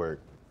favorite word?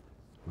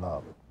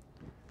 Love.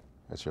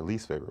 What's your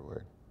least favorite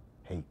word?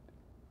 Hate.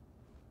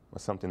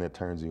 What's something that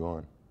turns you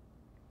on?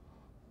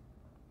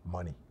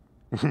 Money.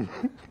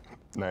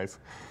 Nice.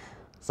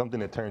 Something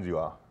that turns you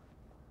off?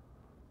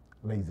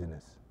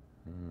 Laziness.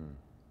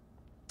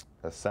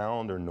 A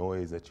sound or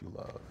noise that you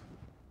love?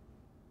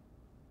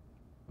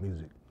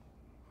 Music.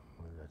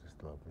 I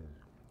just love music.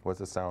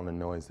 What's a sound or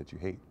noise that you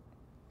hate?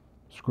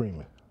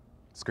 Screaming.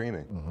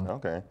 Screaming.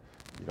 Okay.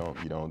 You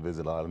don't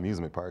visit a lot of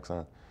amusement parks,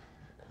 huh?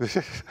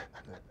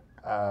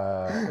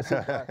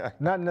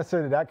 Not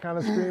necessarily that kind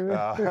of screaming,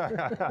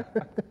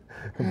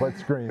 but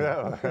screaming.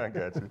 I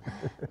got you.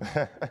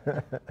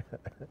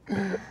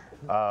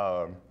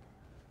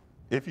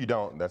 If you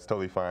don't, that's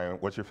totally fine.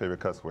 What's your favorite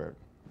cuss word?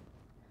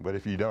 But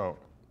if you don't,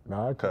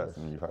 No, I cuss. cuss.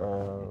 And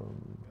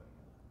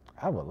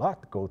I have a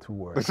lot to go to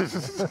words.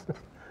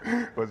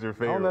 what's your I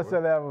favorite? don't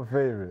necessarily have a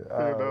favorite.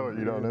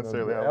 You don't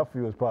necessarily have. Alfie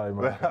was probably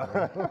my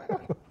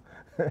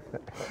favorite.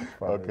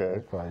 Okay.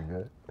 That's probably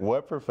good.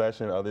 What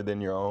profession other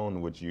than your own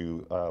would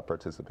you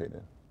participate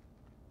in?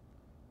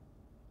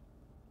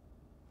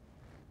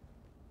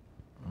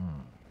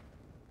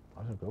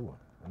 That's a good one.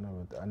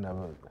 I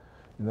never.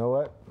 You know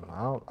what?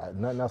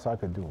 Nothing else I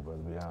could do, but to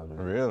be honest with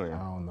you. Really? I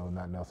don't know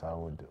nothing else I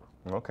would do.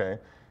 Okay.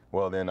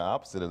 Well, then the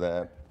opposite of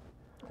that,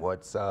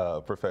 what's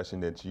a profession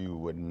that you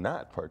would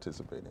not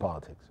participate in?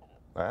 Politics.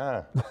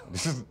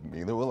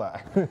 Neither will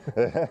I.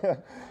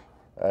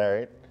 All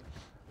right.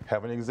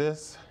 Heaven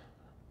exists.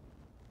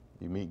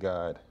 You meet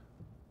God.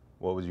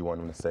 What would you want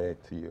him to say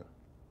to you?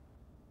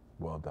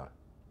 Well done.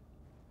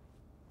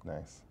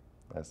 Nice.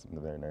 That's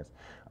very nice.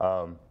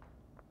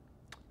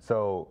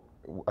 So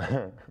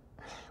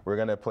we're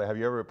going to play. Have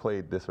you ever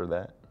played This or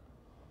That?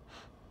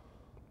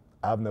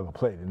 I've never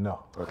played it,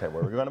 no. Okay,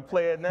 well, we're going to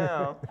play it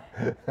now.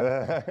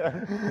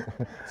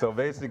 So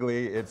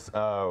basically, it's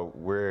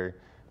we're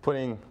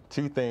putting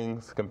two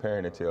things,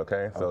 comparing it to,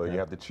 okay? So Okay. you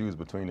have to choose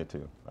between the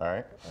two, all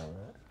right? All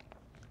right.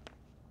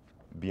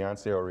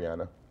 Beyonce or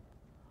Rihanna?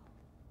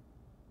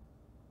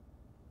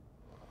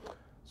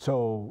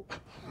 So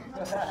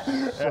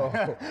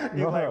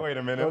You're like, wait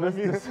a minute. No, this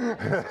is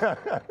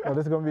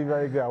going to be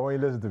very good. I want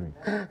you to listen to me.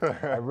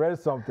 I read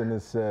something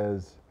that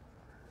says,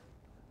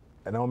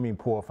 and I don't mean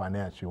poor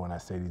financially when I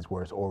say these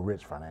words, or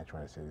rich financially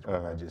when I say these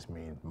words. I just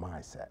mean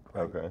mindset.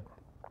 Right? Okay.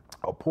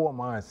 A poor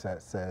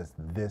mindset says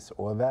this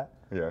or that.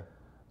 Yeah.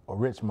 A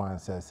rich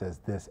mindset says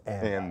this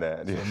and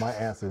that. So my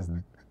answer is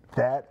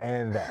that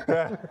and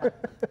that.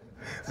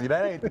 See,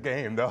 that ain't the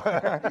game, though.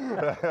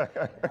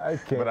 I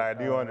can't. But I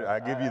do. I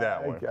give you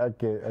that one. I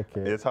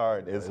can't. It's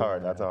hard. It's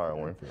hard. That's a hard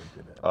one. I can't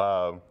do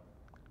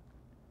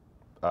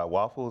that.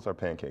 Waffles or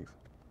pancakes?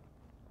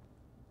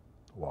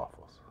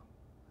 Waffles.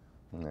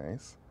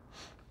 Nice.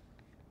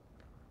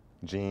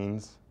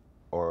 Jeans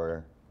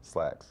or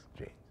slacks?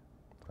 Jeans.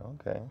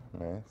 Okay,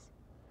 nice.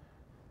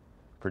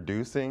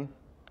 Producing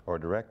or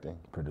directing?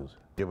 Producer.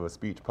 Give a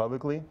speech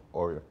publicly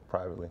or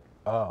privately?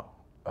 Oh,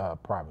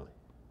 privately.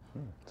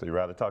 So you'd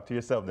rather talk to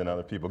yourself than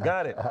other people.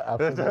 Got it.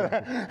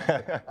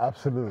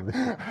 Absolutely.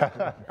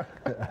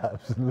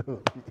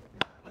 Absolutely.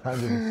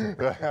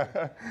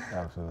 100%.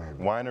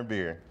 Absolutely. Wine or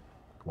beer?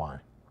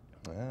 Wine.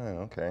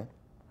 Okay.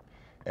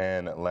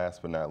 And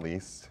last but not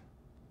least,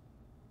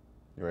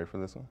 you ready for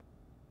this one?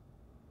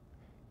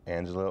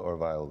 Angela or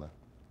Viola?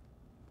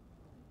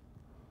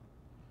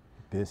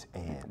 This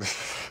and.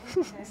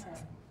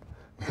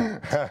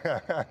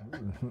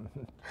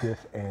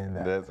 This and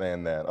that. This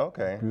and that.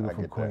 Okay. Beautiful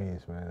I get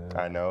queens, man. that.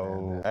 I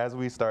know. As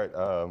we start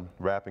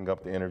wrapping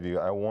up the interview,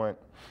 I want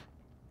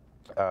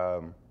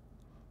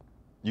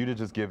you to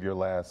just give your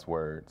last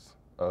words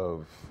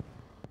of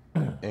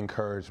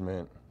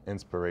encouragement,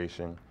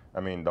 inspiration. I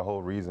mean, the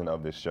whole reason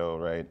of this show,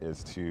 right,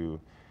 is to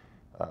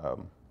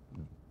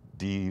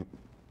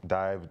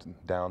dive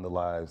down the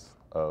lives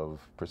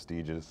of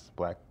prestigious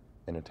Black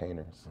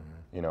entertainers,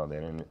 you know,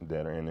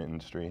 that are in the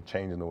industry,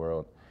 changing the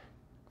world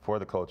for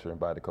the culture and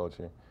by the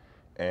culture.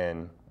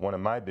 And one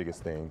of my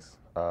biggest things,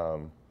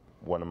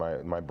 one of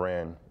my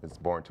brand is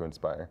Born to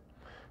Inspire.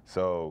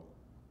 So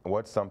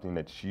what's something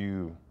that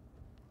you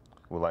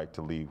would like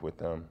to leave with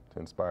them to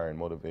inspire and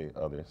motivate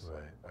others?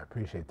 Right. I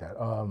appreciate that.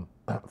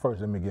 First,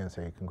 let me again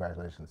say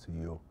congratulations to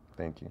you.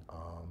 Thank you.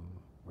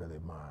 Really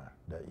admire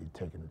that you're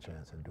taking the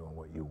chance and doing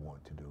what you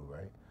want to do,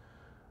 right?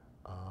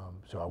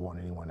 So I want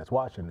anyone that's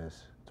watching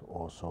this to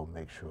also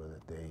make sure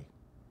that they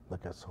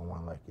look at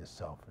someone like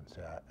yourself and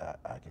say,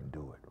 I can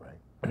do it, right?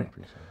 I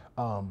appreciate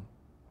it.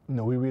 You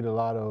know, we read a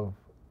lot of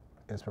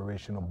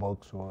inspirational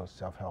books or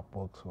self-help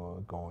books,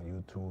 or go on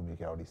YouTube, you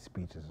get all these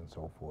speeches and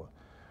so forth.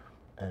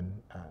 And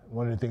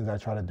one of the things I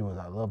try to do is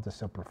I love to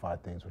simplify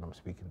things when I'm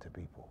speaking to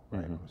people,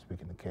 right? When I'm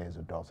speaking to kids,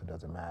 adults, it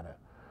doesn't matter.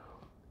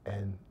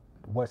 And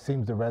what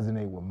seems to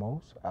resonate with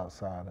most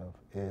outside of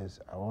is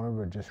I want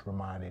to just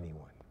remind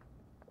anyone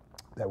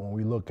that when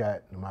we look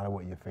at, no matter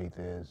what your faith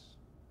is,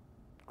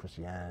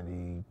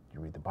 Christianity, you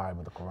read the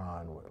Bible, the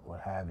Quran, what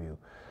have you,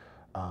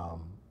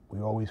 we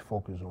always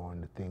focus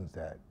on the things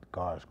that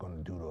God's going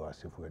to do to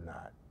us if we're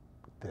not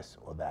this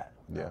or that.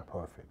 We're not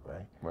perfect,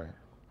 right? Right.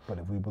 But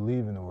if we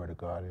believe in the Word of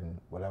God and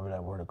whatever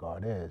that Word of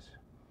God is,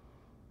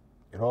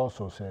 it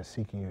also says,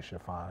 seeking you shall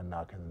find,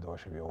 knocking the door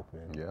shall be open,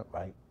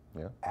 right?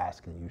 Yep.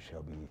 Asking you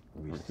shall be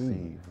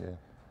received. Yeah.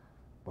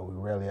 But we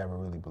rarely ever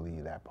really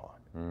believe that part.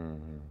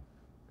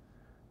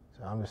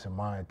 So I'm just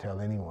reminded to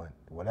tell anyone,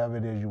 whatever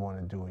it is you want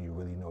to do and you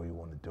really know you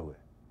want to do it,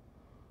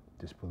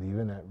 just believe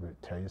in it,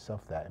 tell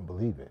yourself that and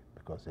believe it,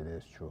 because it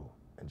is true.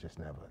 And just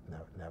never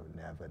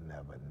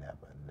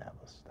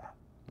stop.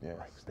 Yes.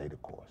 Like, stay the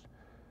course.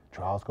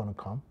 Trials gonna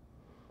come,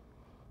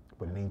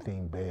 but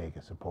anything big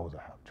is supposed to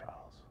have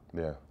trials.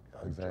 Yeah,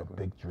 exactly. A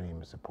big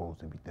dream is supposed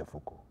to be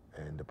difficult.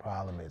 And the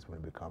problem is when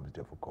it becomes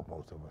difficult,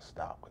 most of us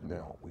stop,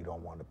 because we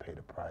don't want to pay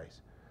the price.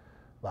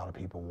 A lot of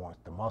people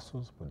want the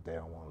muscles, but they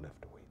don't want to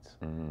lift the weights.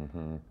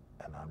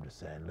 And I'm just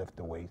saying, lift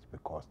the weights,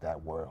 because that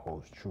word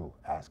holds true.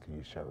 Asking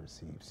you shall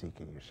receive,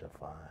 seeking you shall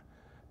find,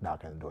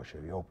 knocking the door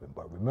shall be open.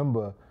 But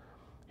remember,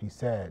 he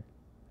said,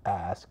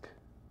 ask,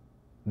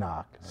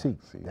 knock, seek.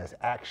 There's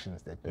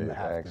actions that you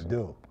have to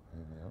do.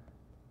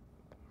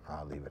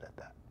 I'll leave it at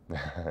that.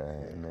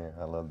 Amen.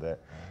 I love that.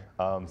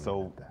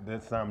 So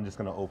this time I'm just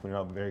going to open it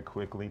up very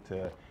quickly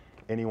to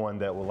anyone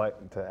that would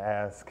like to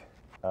ask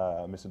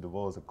Mr.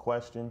 DuBose a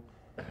question.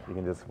 You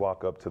can just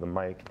walk up to the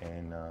mic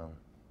and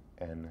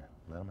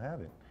let them have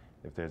it.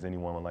 If there's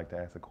anyone who would like to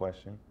ask a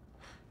question.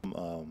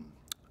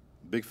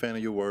 Big fan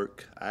of your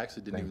work. I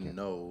actually didn't even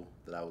know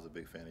that I was a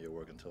big fan of your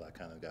work until I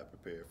kind of got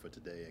prepared for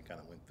today and kind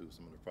of went through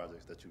some of the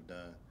projects that you've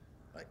done.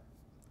 Like,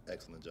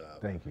 excellent job.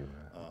 Thank you,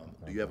 man.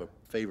 Do you have a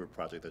favorite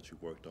project that you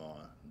worked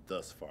on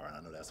thus far? And I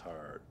know that's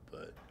hard,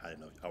 but I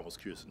didn't know. I was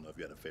curious to know if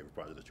you had a favorite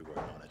project that you worked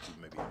on that you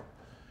maybe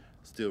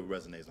still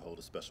resonates and hold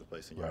a special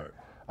place in your heart.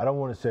 I don't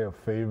want to say a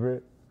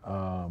favorite,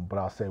 but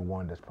I'll say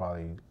one that's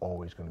probably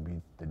always going to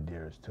be the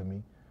dearest to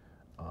me,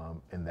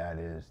 and that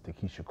is the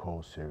Keisha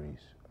Cole series.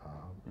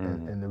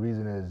 And the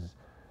reason is,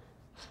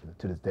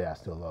 to this day, I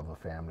still love her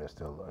family. I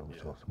still love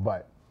her.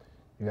 But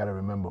you got to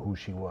remember who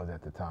she was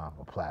at the time.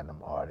 A platinum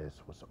artist,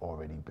 was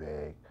already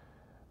big.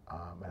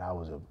 And I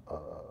was a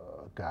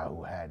guy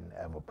who hadn't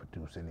ever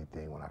produced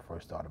anything when I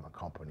first started my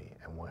company.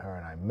 And when her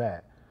and I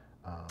met,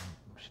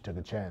 she took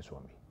a chance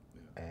on me.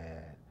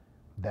 And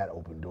that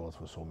opened doors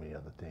for so many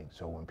other things.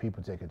 So when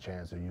people take a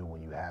chance on you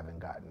when you haven't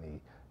gotten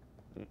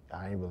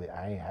I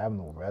ain't have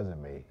no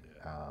resume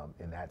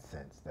in that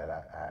sense that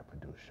I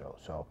produce shows.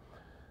 So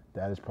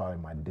that is probably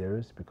my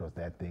dearest, because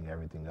that thing,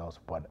 everything else,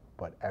 but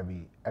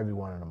every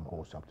one of them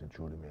holds something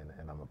true to me,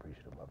 and I'm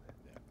appreciative of it.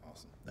 Yeah,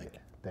 awesome. Thank you.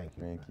 Thank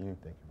you. Thank you.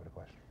 Thank you for the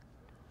question.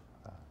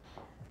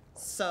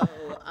 So,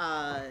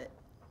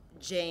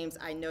 James,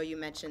 I know you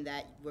mentioned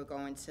that we're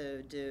going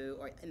to do,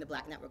 or in the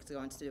Black Network, we're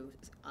going to do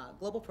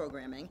global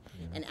programming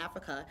in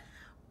Africa.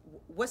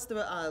 What's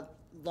the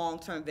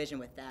long-term vision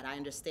with that? I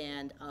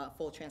understand,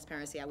 full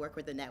transparency, I work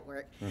with the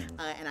network,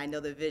 and I know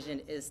the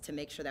vision is to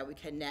make sure that we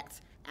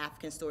connect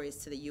African stories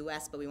to the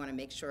U.S., but we want to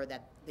make sure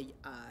that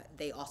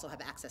they also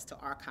have access to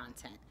our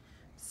content.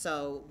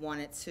 So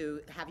wanted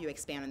to have you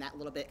expand on that a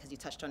little bit, because you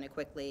touched on it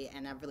quickly,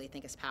 and I really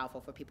think it's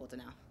powerful for people to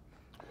know.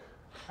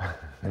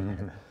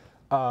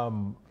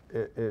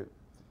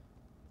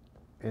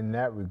 In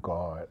that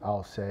regard,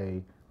 I'll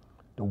say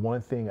the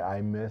one thing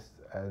I missed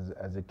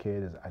as a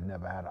kid is I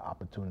never had an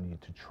opportunity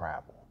to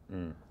travel.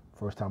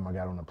 First time I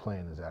got on a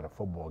plane was at a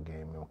football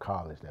game in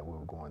college that we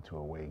were going to, a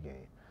away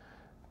game.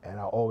 And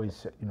I always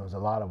said, there's a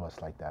lot of us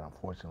like that,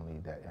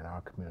 unfortunately, that in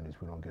our communities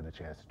we don't get a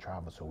chance to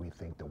travel, so we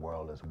think the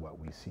world is what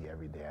we see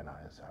every day in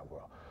our inside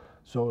world.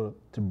 So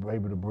to be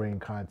able to bring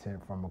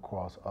content from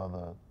across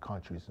other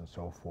countries and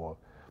so forth,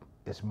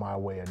 it's my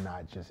way of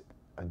not just,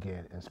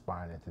 again,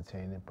 inspiring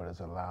entertainment, but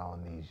it's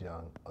allowing these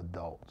young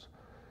adults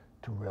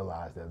to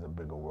realize there's a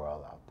bigger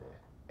world out there,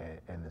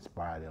 and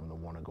inspire them to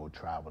want to go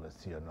travel, to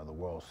see another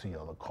world, see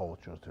other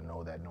cultures, to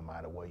know that no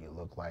matter what you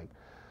look like,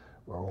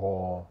 we're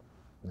all,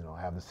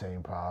 have the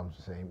same problems,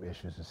 the same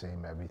issues, the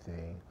same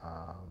everything.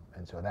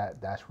 And so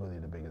that's really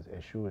the biggest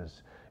issue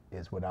is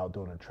without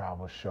doing a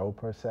travel show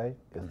per se,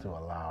 is to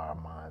allow our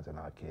minds and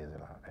our kids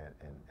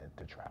and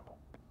to travel.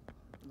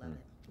 Love it.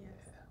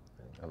 Yes.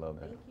 I love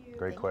that. Thank you.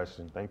 Great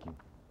question. Thank you.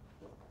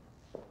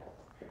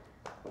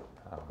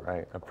 All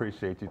right. I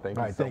appreciate you. Thank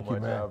you so Thank you,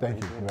 much. man.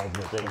 Thank you.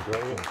 It's been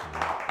great.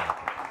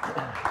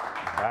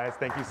 Guys,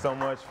 thank you so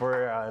much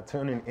for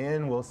tuning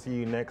in. We'll see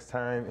you next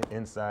time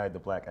inside the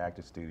Black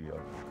Actor Studio.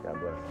 God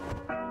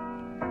bless.